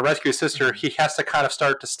if he's going to rescue his sister, he has to kind of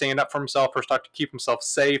start to stand up for himself or start to keep himself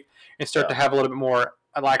safe and start to have a little bit more,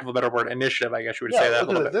 lack of a better word, initiative, I guess you would say that a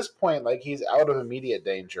little bit. At this point, like he's out of immediate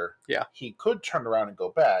danger. Yeah. He could turn around and go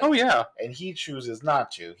back. Oh, yeah. And he chooses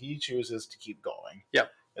not to. He chooses to keep going.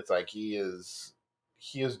 Yep. It's like he is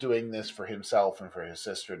doing this for himself and for his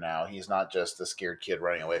sister now. He's not just the scared kid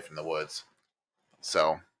running away from the woods.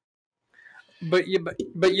 So, but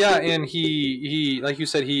yeah, and he like you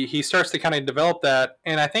said, he starts to kind of develop that,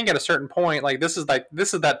 and I think at a certain point, like this is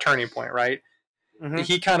that turning point, right? Mm-hmm.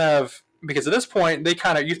 He kind of, because at this point they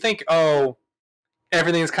kind of, you think, oh,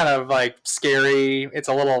 everything's kind of like scary. It's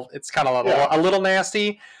kind of a little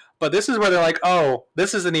nasty. But this is where they're like, oh,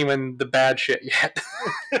 this isn't even the bad shit yet.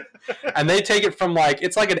 And they take it from like,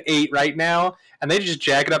 it's like an 8 right now, and they just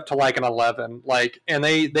jack it up to like an 11. Like, and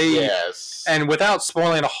they yes. And without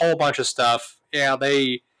spoiling a whole bunch of stuff,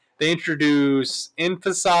 they introduce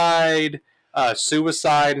infanticide,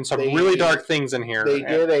 suicide, and some really dark things in here. They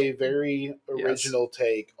did a very original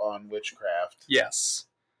take on witchcraft. Yes.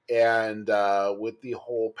 And with the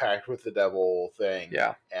whole pact with the devil thing.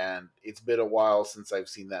 Yeah. And it's been a while since I've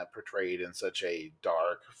seen that portrayed in such a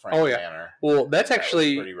dark, frank manner. Well, that's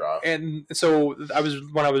actually pretty rough. And so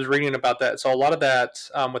when I was reading about that, so a lot of that,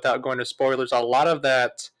 without going to spoilers, a lot of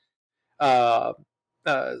that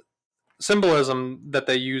symbolism that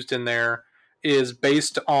they used in there is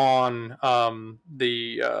based on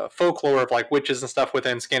the folklore of like witches and stuff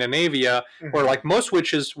within Scandinavia, where like most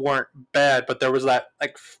witches weren't bad, but there was that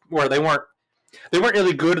like where they weren't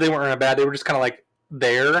really good, they weren't really bad, they were just kind of like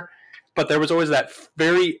there, but there was always that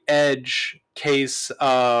very edge case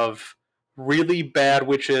of really bad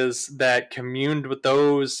witches that communed with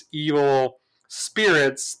those evil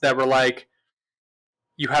spirits that were like,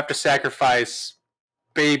 you have to sacrifice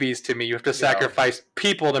babies to me, you have to sacrifice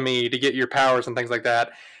people to me to get your powers and things like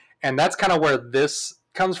that. And that's kind of where this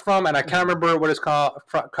comes from, and I can't remember what it's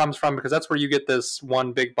comes from, because that's where you get this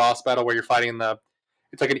one big boss battle where you're fighting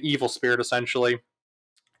it's like an evil spirit essentially,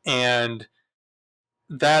 and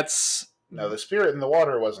that's no, the spirit in the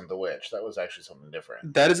water wasn't the witch. That was actually something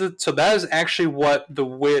different. That is actually what the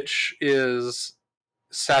witch is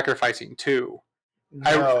sacrificing to.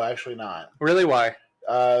 No, actually not. Really? Why?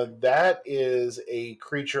 That is a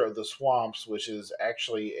creature of the swamps, which is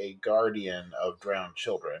actually a guardian of drowned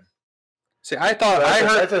children. See, I thought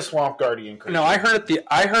that's a swamp guardian creature. No, I heard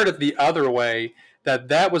it the other way.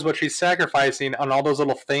 That was what she's sacrificing on all those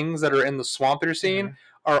little things that are in the swamp that you're seeing.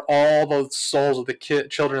 Are all the souls of the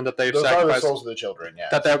children that they've sacrificed. Those are the souls of the children,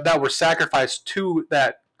 yeah. That were sacrificed to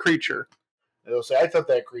that creature. I thought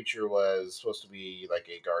that creature was supposed to be like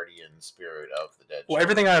a guardian spirit of the dead. Well,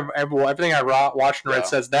 everything I watched and read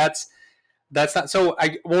says that's not. So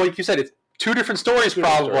like you said, it's two different stories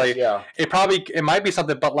probably. Yeah. It might be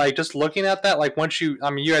something, but like just looking at that, like once you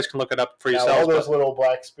guys can look it up for yourselves. All those little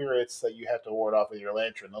black spirits that you have to ward off with your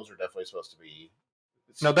lantern, those are definitely supposed to be.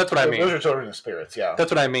 No, that's what I mean. Those are children of spirits, yeah.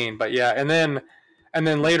 That's what I mean, but yeah, and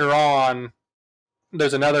then later on,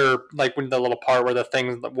 there's another, like when the little part where the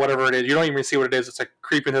thing, whatever it is, you don't even see what it is. It's like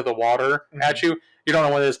creeping through the water at you. You don't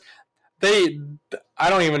know what it is. I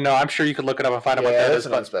don't even know. I'm sure you could look it up and find out what that is. It's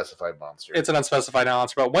an unspecified monster. It's an unspecified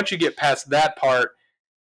monster, but once you get past that part,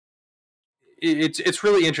 it's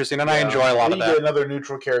really interesting, and I enjoy a lot of that. You get another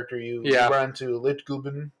neutral character. You run into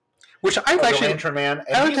Litguben. Which I've actually... The Lantern Man.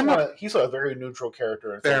 And he's a very neutral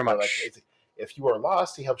character. Very much. Like, if you are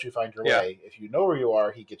lost, he helps you find your way. If you know where you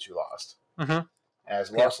are, he gets you lost. Mm-hmm. As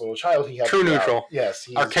a lost little child, he helps you neutral. Out. Yes.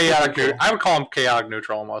 Or chaotic neutral. I would call him chaotic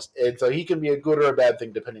neutral almost. And so he can be a good or a bad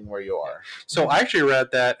thing depending where you are. So I actually read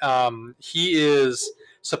that he is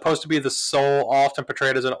supposed to be the soul, often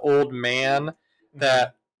portrayed as an old man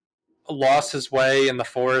that lost his way in the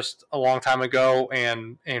forest a long time ago,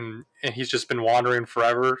 and he's just been wandering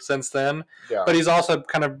forever since then. Yeah. But he's also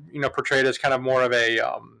kind of portrayed as kind of more of a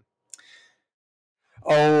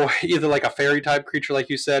either like a fairy type creature, like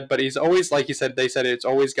you said, but he's always, like you said, they said it's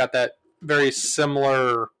always got that very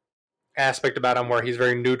similar aspect about him where he's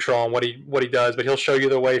very neutral on what he does, but he'll show you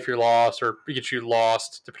the way if you're lost or get you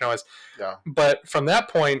lost, depending on his. Yeah. But from that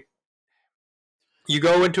point, you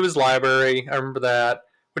go into his library. I remember that.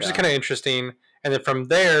 Which is kind of interesting. And then from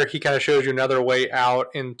there, he kind of shows you another way out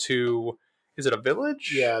into, is it a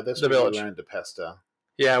village? Yeah, that's the village. We ran into Pesta.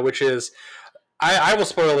 Yeah, which is, I will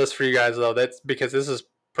spoil this for you guys, though. That's because this is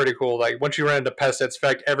pretty cool. Like, once you run into Pesta, it's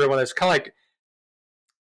like everyone is kind of like,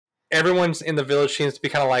 everyone's in the village seems to be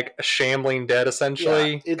kind of like a shambling dead,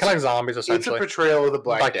 essentially. Yeah, kind of like zombies, essentially. It's a portrayal of the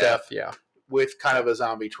Black Death. Yeah. With kind of a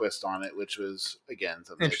zombie twist on it, which was, again,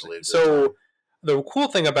 something they believed. So, the cool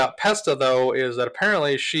thing about Pesta, though, is that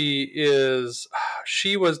apparently she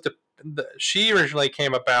originally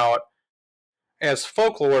came about as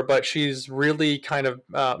folklore, but she's really kind of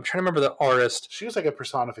I'm trying to remember the artist. She was like a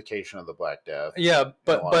personification of the Black Death. Yeah,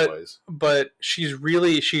 but she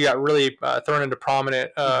got really thrown into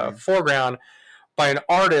prominent foreground by an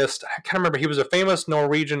artist. I can't remember. He was a famous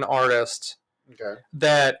Norwegian artist. Okay.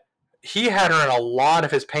 That he had her in a lot of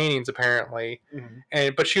his paintings, apparently,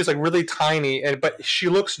 but she was like really tiny, but she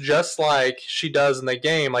looks just like she does in the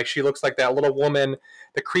game. Like she looks like that little woman,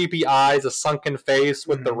 the creepy eyes, the sunken face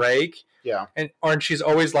with the rake. Yeah. And she's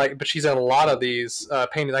always like, but she's in a lot of these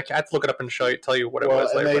paintings. I have to look it up and tell you what it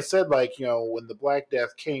was. And they said, like, when the Black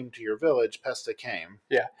Death came to your village, Pesta came.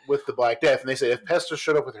 Yeah. With the Black Death. And they said if Pesta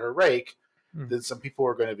showed up with her rake, then some people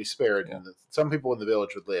were going to be spared. Yeah. And some people in the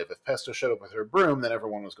village would live. If Pesta showed up with her broom, then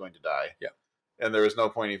everyone was going to die. Yeah. And there was no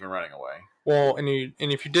point even running away. Well, and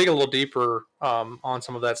if you dig a little deeper on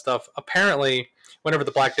some of that stuff, apparently, whenever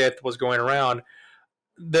the Black Death was going around,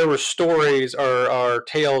 there were stories or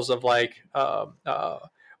tales of like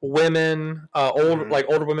women,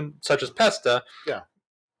 older women such as Pesta,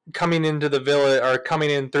 coming into the village or coming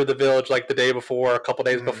in through the village like the day before, a couple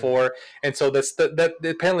days before, and so that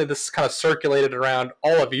apparently this kind of circulated around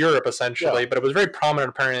all of Europe essentially, but it was very prominent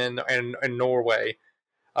apparently in Norway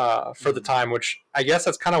for the time, which I guess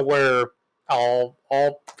that's kind of where all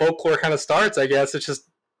folklore kind of starts. I guess it's just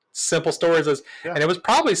simple stories, and it was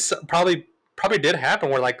probably did happen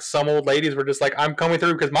where like some old ladies were just like, I'm coming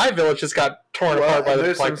through because my village just got torn apart by the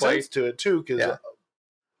plague. There's some sense to it too, because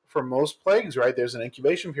for most plagues, right, there's an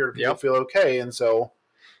incubation period. People feel okay, and so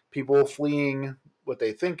people fleeing what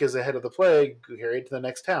they think is ahead of the plague carried to the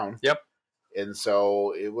next town. Yep. And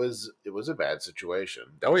so it was a bad situation.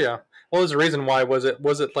 Oh yeah. What was the reason why? Was it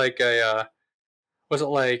like it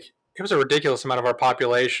was a ridiculous amount of our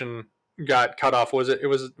population got cut off? It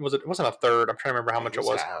wasn't a third. I'm trying to remember how much it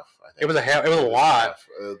was. Half, I think. It was a half. It was a lot. Half.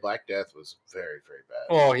 The Black Death was very, very bad.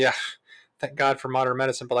 Oh yeah. Thank God for modern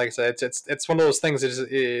medicine, but like I said, it's one of those things.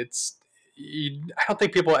 I don't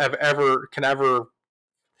think people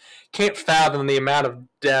can't fathom the amount of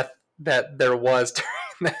death that there was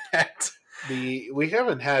during that. We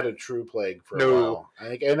haven't had a true plague for a while.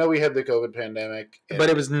 I know we had the COVID pandemic, but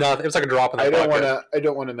it was nothing. It was like a drop in the bucket. I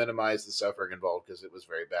don't want to minimize the suffering involved because it was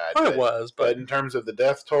very bad. Oh, it was, but in terms of the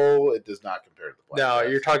death toll, it does not compare to the Black Death.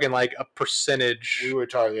 You're talking like a percentage. We were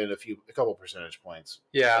talking a couple percentage points.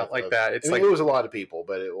 Yeah, that. It was a lot of people,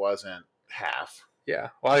 but it wasn't half. Yeah,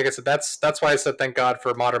 well, like I said, that's why I said thank God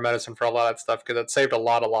for modern medicine for a lot of that stuff, because it saved a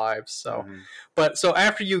lot of lives. So, but so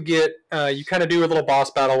after you get, you kind of do a little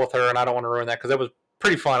boss battle with her, and I don't want to ruin that because it was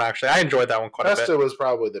pretty fun actually. I enjoyed that one quite a bit. Pesta was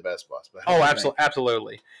probably the best boss battle. Oh,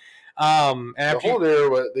 absolutely. And the whole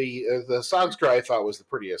the Sogskra I thought was the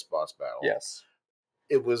prettiest boss battle. Yes,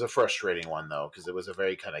 it was a frustrating one though because it was a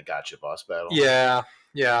very kind of gotcha boss battle. Yeah,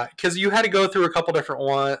 because you had to go through a couple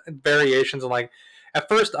different variations and like. At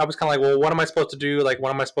first, I was kind of like, well, what am I supposed to do? Like,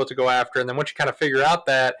 what am I supposed to go after? And then once you kind of figure out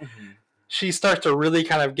that, she starts to really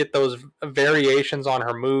kind of get those variations on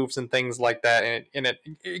her moves and things like that, and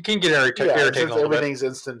it can get irritating a little bit. Everything's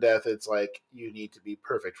instant death, it's like you need to be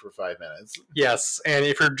perfect for 5 minutes. Yes, and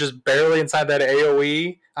if you're just barely inside that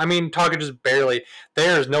AoE, I mean, talking just barely,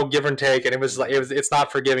 there's no give and take, and it's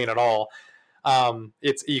not forgiving at all.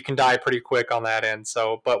 You can die pretty quick on that end.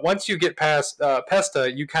 So, but once you get past Pesta,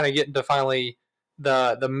 you kind of get into finally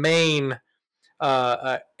the main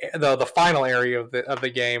the final area of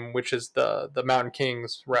the game, which is the Mountain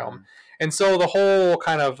King's realm. And so the whole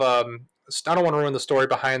kind of I don't want to ruin the story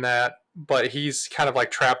behind that, but he's kind of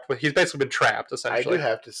like he's basically been trapped essentially. I do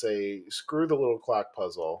have to say, screw the little clock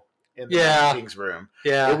puzzle in the Mountain King's room.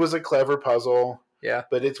 Yeah, it was a clever puzzle. Yeah,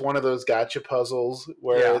 but it's one of those gotcha puzzles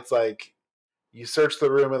where it's like you search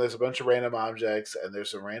the room and there's a bunch of random objects and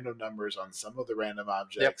there's some random numbers on some of the random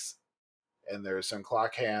objects. And there's some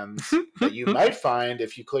clock hands that you might find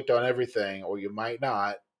if you clicked on everything, or you might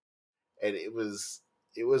not. And it was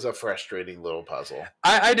a frustrating little puzzle.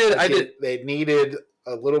 I did. They needed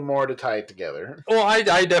a little more to tie it together. Well, I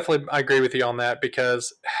definitely agree with you on that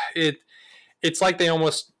because it's like they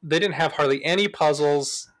didn't have hardly any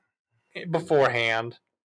puzzles beforehand,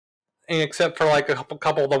 except for like a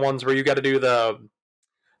couple of the ones where you got to do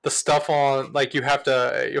the stuff on, like you have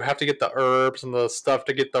to get the herbs and the stuff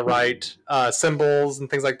to get the right symbols and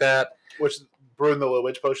things like that. Which brewing the little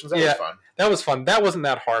witch potions, was fun. That was fun. That wasn't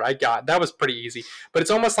that hard. That was pretty easy. But it's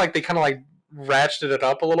almost like they kind of like ratcheted it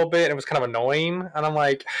up a little bit, and it was kind of annoying. And I'm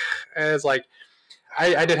like, it's like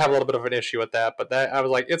I did have a little bit of an issue with that, but that I was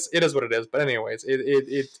like, it is what it is. But anyways,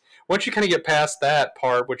 it once you kind of get past that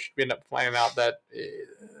part, which you end up finding out that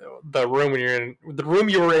the room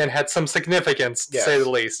you were in had some significance, to say the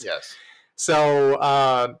least. Yes.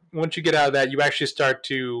 So once you get out of that, you actually start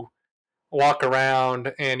to walk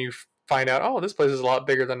around and you find out, oh, this place is a lot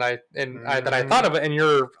bigger than I thought of it, and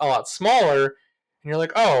you're a lot smaller, and you're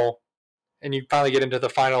like, oh. And you finally get into the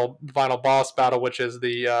final boss battle, which is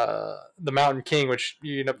the Mountain King, which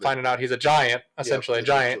you end up finding out he's a giant, essentially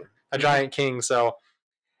a giant king. So,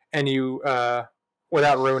 and you,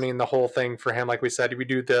 without ruining the whole thing for him, like we said, they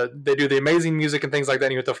do the amazing music and things like that.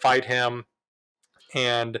 And you have to fight him,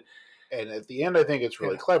 and at the end, I think it's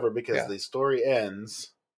really clever because the story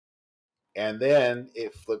ends And then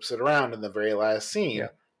it flips it around in the very last scene. Yeah.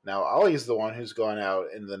 Now Ollie's the one who's gone out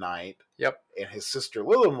in the night. Yep. And his sister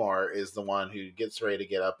Lillimore is the one who gets ready to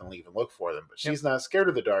get up and leave and look for them. But she's not scared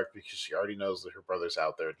of the dark because she already knows that her brother's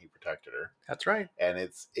out there and he protected her. That's right. And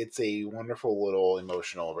it's a wonderful little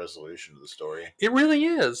emotional resolution to the story. It really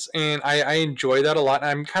is. And I enjoy that a lot.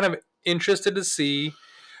 I'm kind of interested to see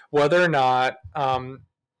whether or not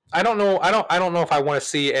I don't know if I want to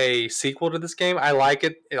see a sequel to this game. I like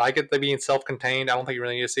it. I like it being self-contained. I don't think you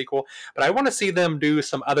really need a sequel, but I want to see them do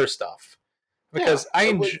some other stuff because I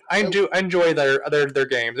enjoy their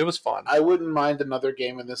games. It was fun. I wouldn't mind another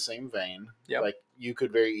game in the same vein. Yep. Like you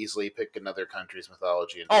could very easily pick another country's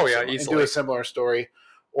mythology and easily do a similar story.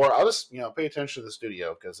 Or I'll just pay attention to the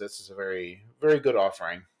studio because this is a very, very good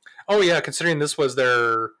offering. Oh yeah, considering this was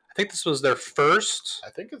their first. I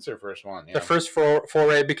think it's their first one. Yeah. Their first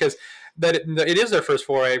foray because it is their first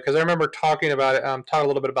foray because I remember talking about it. Talking a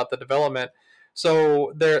little bit about the development.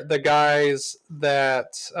 So the guys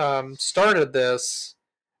that started this.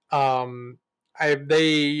 I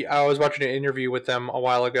was watching an interview with them a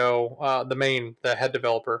while ago. The head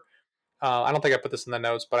developer. I don't think I put this in the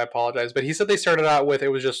notes, but I apologize. But he said they started out with it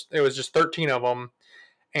was just 13 of them.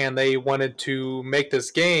 And they wanted to make this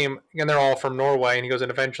game, and they're all from Norway. And he goes, and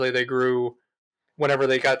eventually they grew whenever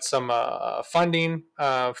they got some funding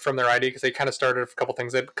from their ID, because they kind of started a couple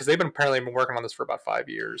things because they've apparently been working on this for about 5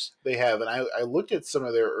 years. They have, and I looked at some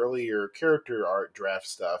of their earlier character art draft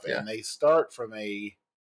stuff, and they start from a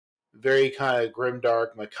very kind of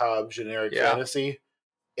grimdark, macabre, generic fantasy.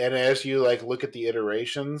 And as you look at the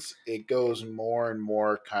iterations, it goes more and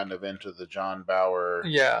more kind of into the John Bauer.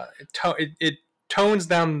 Yeah, it tones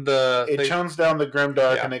down tones down the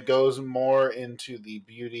grimdark, and it goes more into the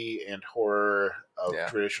beauty and horror of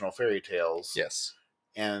traditional fairy tales. Yes.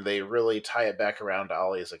 And they really tie it back around to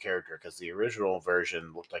Ollie as a character, because the original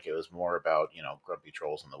version looked like it was more about, grumpy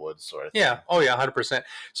trolls in the woods sort of thing. Yeah. Oh yeah, 100%.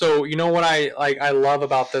 So you know what I love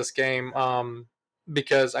about this game,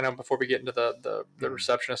 because I know before we get into the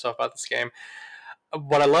reception and stuff about this game,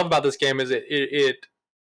 what I love about this game is it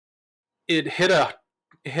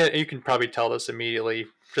hit you can probably tell this immediately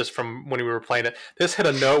just from when we were playing it. This hit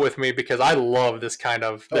a note with me because I love this kind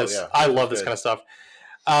of I love this kind of stuff.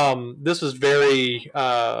 This was very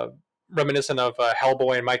reminiscent of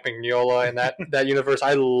Hellboy and Mike Mignola and that universe.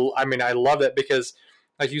 I love it because,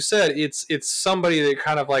 like you said, it's somebody that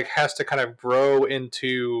kind of has to kind of grow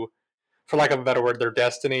into, for lack of a better word, their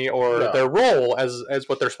destiny or their role as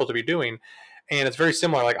what they're supposed to be doing. And it's very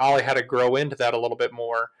similar. Like Ollie had to grow into that a little bit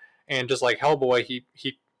more. And just like Hellboy,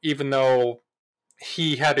 he even though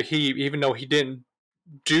he didn't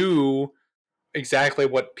do exactly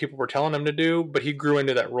what people were telling him to do, but he grew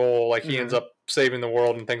into that role. Like he ends up saving the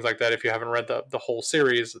world and things like that. If you haven't read the whole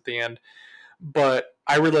series at the end, but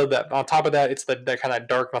I really love that. On top of that, it's that kind of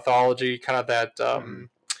dark mythology, kind of that.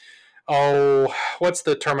 What's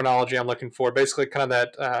the terminology I'm looking for? Basically, kind of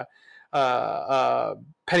that.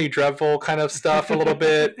 Penny Dreadful kind of stuff a little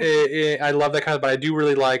bit. I love that kind of, but I do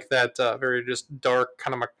really like that very just dark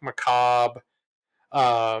kind of macabre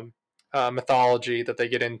mythology that they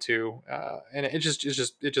get into, and it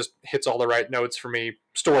just hits all the right notes for me,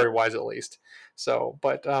 story wise at least. So,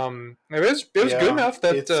 but it was good enough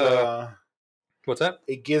that what's that?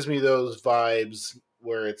 It gives me those vibes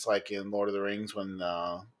where it's like in Lord of the Rings when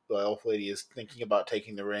the elf lady is thinking about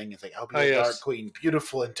taking the ring. It's like, I'll be a dark queen,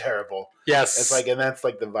 beautiful and terrible. Yes. It's like, and that's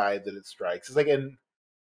like the vibe that it strikes. It's like,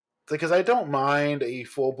 because I don't mind a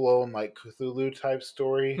full blown Cthulhu type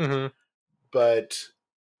story, but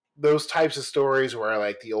those types of stories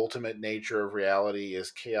where the ultimate nature of reality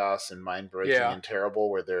is chaos and mind breaking and terrible,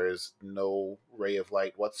 where there is no ray of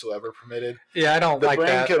light whatsoever permitted. Yeah, I don't like that.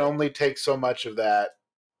 The brain can only take so much of that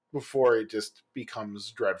before it just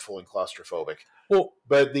becomes dreadful and claustrophobic. Well,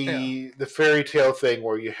 but the fairy tale thing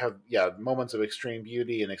where you have moments of extreme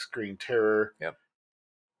beauty and extreme terror. Yep.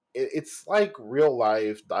 It's like real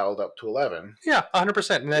life dialed up to 11. Yeah,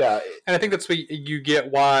 100%. And I think that's what you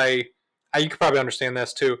get why. You could probably understand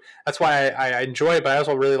this too. That's why I enjoy it, but I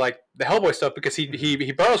also really like the Hellboy stuff because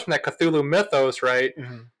he borrows from that Cthulhu mythos, right?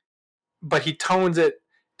 But he tones it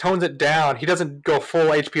down. He doesn't go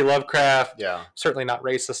full H.P. Lovecraft. Yeah, certainly not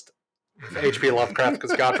racist. H.P. Lovecraft,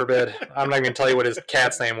 because God forbid, I'm not even gonna tell you what his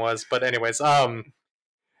cat's name was. But anyways,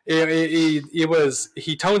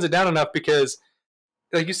 he tones it down enough because,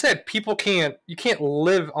 like you said, you can't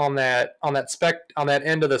live on that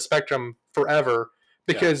end of the spectrum forever.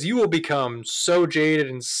 Because you will become so jaded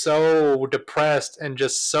and so depressed and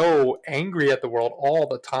just so angry at the world all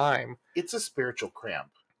the time. It's a spiritual cramp.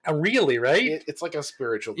 Really, right? It's like a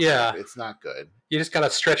spiritual curve. It's not good. You just gotta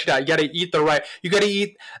stretch it out. You gotta eat you gotta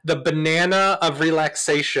eat the banana of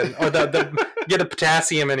relaxation, or get a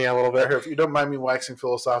potassium in you a little bit. If you don't mind me waxing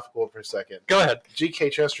philosophical for a second. Go ahead. G.K.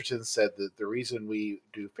 Chesterton said that the reason we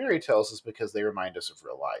do fairy tales is because they remind us of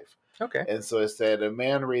real life. Okay. And so it said a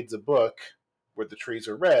man reads a book where the trees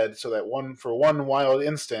are red so that for one wild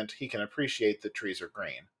instant he can appreciate the trees are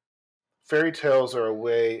green. Fairy tales are a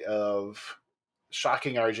way of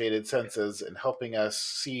shocking our jaded senses and helping us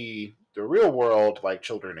see the real world like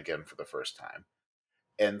children again for the first time.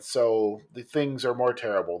 And so the things are more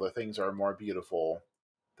terrible, the things are more beautiful,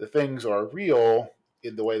 the things are real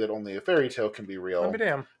in the way that only a fairy tale can be real,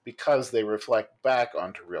 because they reflect back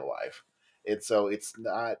onto real life. And so it's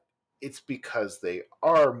because they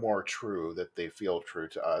are more true that they feel true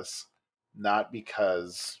to us, not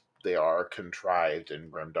because they are contrived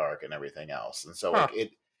and grimdark and everything else. And so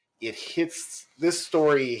this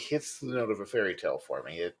story hits the note of a fairy tale for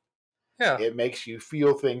me. It makes you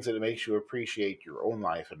feel things, and it makes you appreciate your own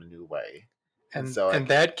life in a new way. And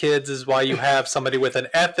that, kids, is why you have somebody with an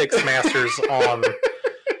ethics master's on,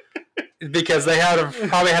 because they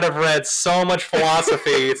probably had read so much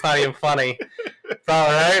philosophy. It's not even funny.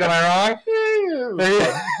 All right, am I wrong?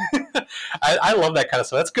 I love that kind of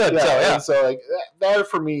stuff. That's good. So like that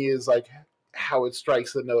for me is like how it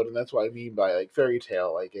strikes the note, and that's what I mean by like fairy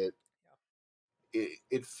tale. Like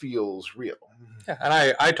it feels real. Yeah, and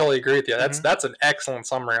I totally agree with you. That's an excellent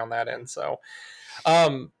summary on that end. So,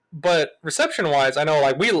 but reception wise, I know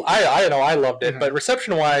like I know I loved it, but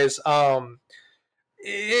reception wise,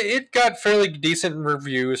 it got fairly decent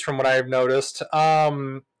reviews from what I've noticed.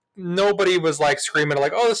 Nobody was like screaming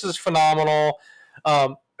like, "Oh, this is phenomenal."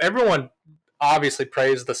 Everyone obviously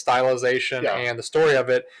praised the stylization and the story of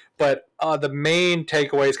it, but the main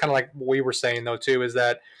takeaway is kind of like what we were saying though too, is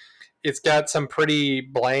that it's got some pretty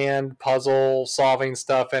bland puzzle solving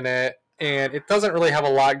stuff in it, and it doesn't really have a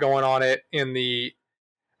lot going on it in the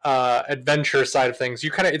adventure side of things.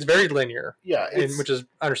 It's very linear, which is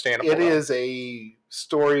understandable. It is a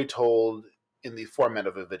story told in the format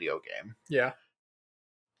of a video game. Yeah,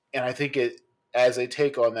 and I think as a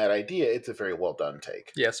take on that idea, it's a very well done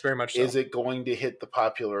take. Yes, very much so. Is it going to hit the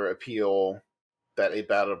popular appeal that a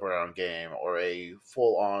battleground game or a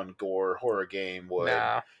full on gore horror game would?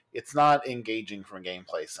 Nah. It's not engaging from a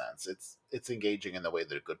gameplay sense. It's engaging in the way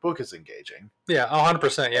that a good book is engaging. Yeah,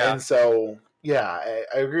 100%. Yeah, and so I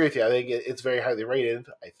agree with you. I think it's very highly rated.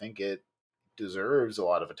 I think it deserves a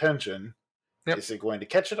lot of attention. Yep. Is it going to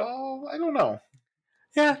catch it all? I don't know.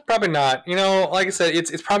 Yeah, probably not. Like I said,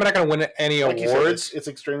 it's probably not going to win any awards. It's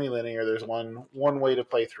extremely linear. There's one way to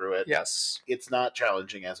play through it. Yes. It's not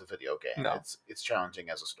challenging as a video game. No. It's challenging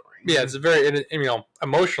as a story. Yeah, it's very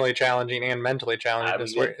emotionally challenging and mentally challenging.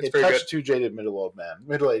 It's very touched two jaded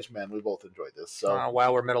middle-aged men. We both enjoyed this. So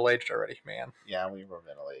wow, we're middle-aged already, man. Yeah, we were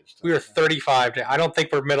middle-aged. We were 35. I don't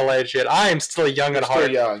think we're middle-aged yet. I am still young at heart.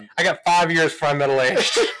 Still young. I got 5 years before I'm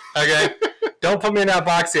middle-aged. Okay, don't put me in that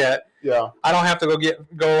box yet. Yeah, I don't have to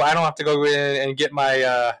I don't have to go in and get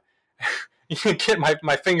my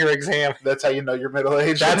my finger exam. That's how you know you're middle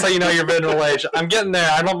aged. That's how you know you're middle aged. I'm getting there.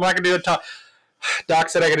 I'm not gonna do it. Doc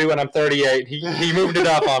said I could do it when I'm 38. He moved it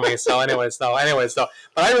up on me. So anyways, but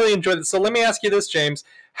I really enjoyed it. So let me ask you this, James: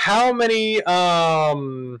 how many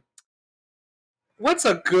what's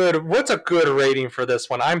a good rating for this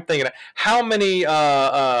one? I'm thinking how many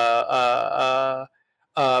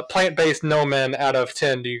plant-based no-men out of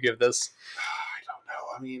 10 do you give this? I don't know.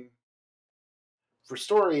 I mean, for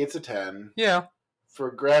story, it's a 10. Yeah.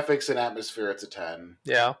 For graphics and atmosphere, it's a 10.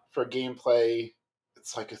 Yeah. For gameplay,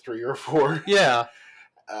 it's like a 3 or 4. Yeah.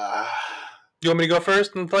 You want me to go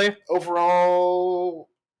first and play? Overall,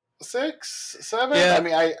 6, 7? Yeah. I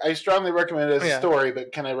mean, I strongly recommend it as a story,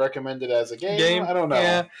 but can I recommend it as a game? I don't know.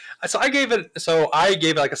 Yeah. So I gave it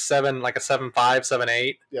like a 7, like a 7.5,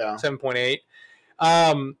 7.8. Yeah. 7.8.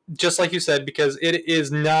 Just like you said, because it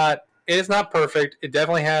is not perfect. It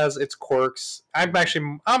definitely has its quirks. I'll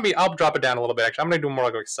drop it down a little bit. Actually, I'm gonna do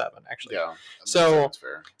more like 7. Actually, yeah. So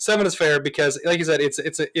 7 is fair because, like you said,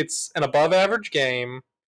 it's an above average game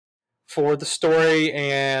for the story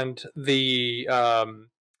and the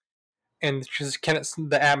just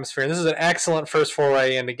the atmosphere. And this is an excellent first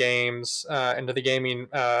foray into games, into the gaming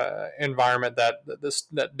environment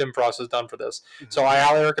that Dim Frost has done for this. Mm-hmm. So I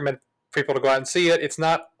highly recommend people to go out and see it. It's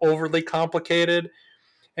not overly complicated,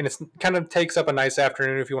 and it kind of takes up a nice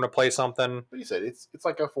afternoon if you want to play something. What you said, it's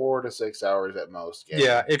like a 4 to 6 hours at most game.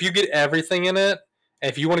 Yeah, if you get everything in it,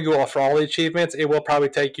 and if you want to go for all the achievements, it will probably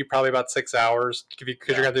take you about 6 hours because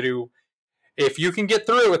you're going to have to do if you can get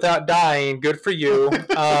through it without dying, good for you.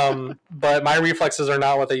 But my reflexes are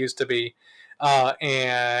not what they used to be.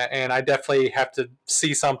 And I definitely have to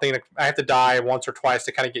see something. I have to die once or twice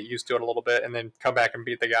to kind of get used to it a little bit, and then come back and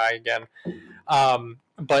beat the guy again.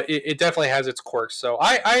 But it definitely has its quirks. So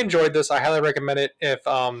I enjoyed this. I highly recommend it.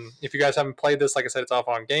 If you guys haven't played this, like I said, it's off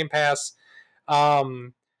on Game Pass.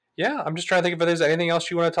 Yeah, I'm just trying to think if there's anything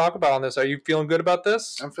else you want to talk about on this. Are you feeling good about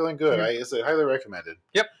this? I'm feeling good. It's highly recommended.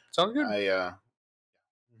 Yep, sounds good.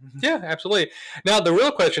 Yeah, absolutely. Now, the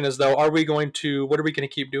real question is, though, what are we going to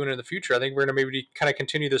keep doing in the future? I think we're going to maybe kind of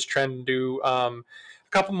continue this trend and do a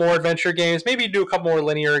couple more adventure games, maybe do a couple more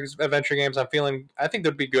linear adventure games. I think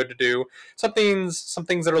that'd be good to do. Some things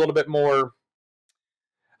that are a little bit more,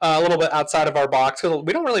 a little bit outside of our box. Cause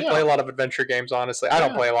we don't really play a lot of adventure games, honestly. I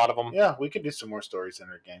don't play a lot of them. Yeah, we could do some more story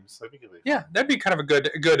centered games. That'd be kind of a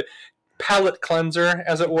good palate cleanser,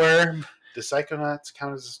 as it were. Do Psychonauts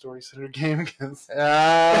count as a story-centered game?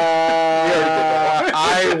 I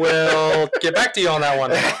will get back to you on that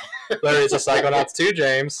one. There is a Psychonauts 2,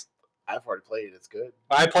 James. I've already played it. It's good.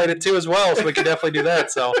 I played it too as well, so we can definitely do that.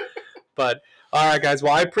 So, but all right, guys.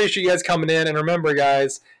 Well, I appreciate you guys coming in, and remember,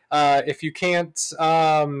 guys, if you can't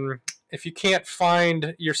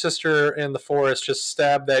find your sister in the forest, just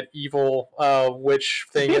stab that evil witch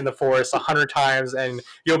thing in the forest 100 times, and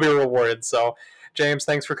you'll be rewarded. So. James,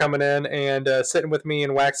 thanks for coming in and sitting with me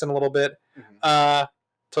and waxing a little bit.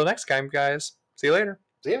 Till next time, guys. See you later.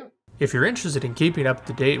 See ya. If you're interested in keeping up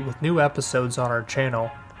to date with new episodes on our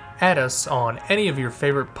channel, add us on any of your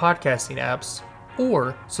favorite podcasting apps,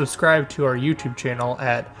 or subscribe to our YouTube channel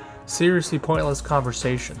at Seriously Pointless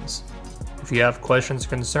Conversations. If you have questions or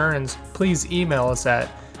concerns, please email us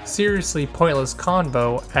at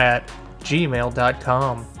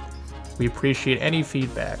seriouslypointlessconvo@gmail.com. We appreciate any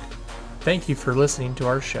feedback. Thank you for listening to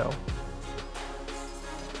our show.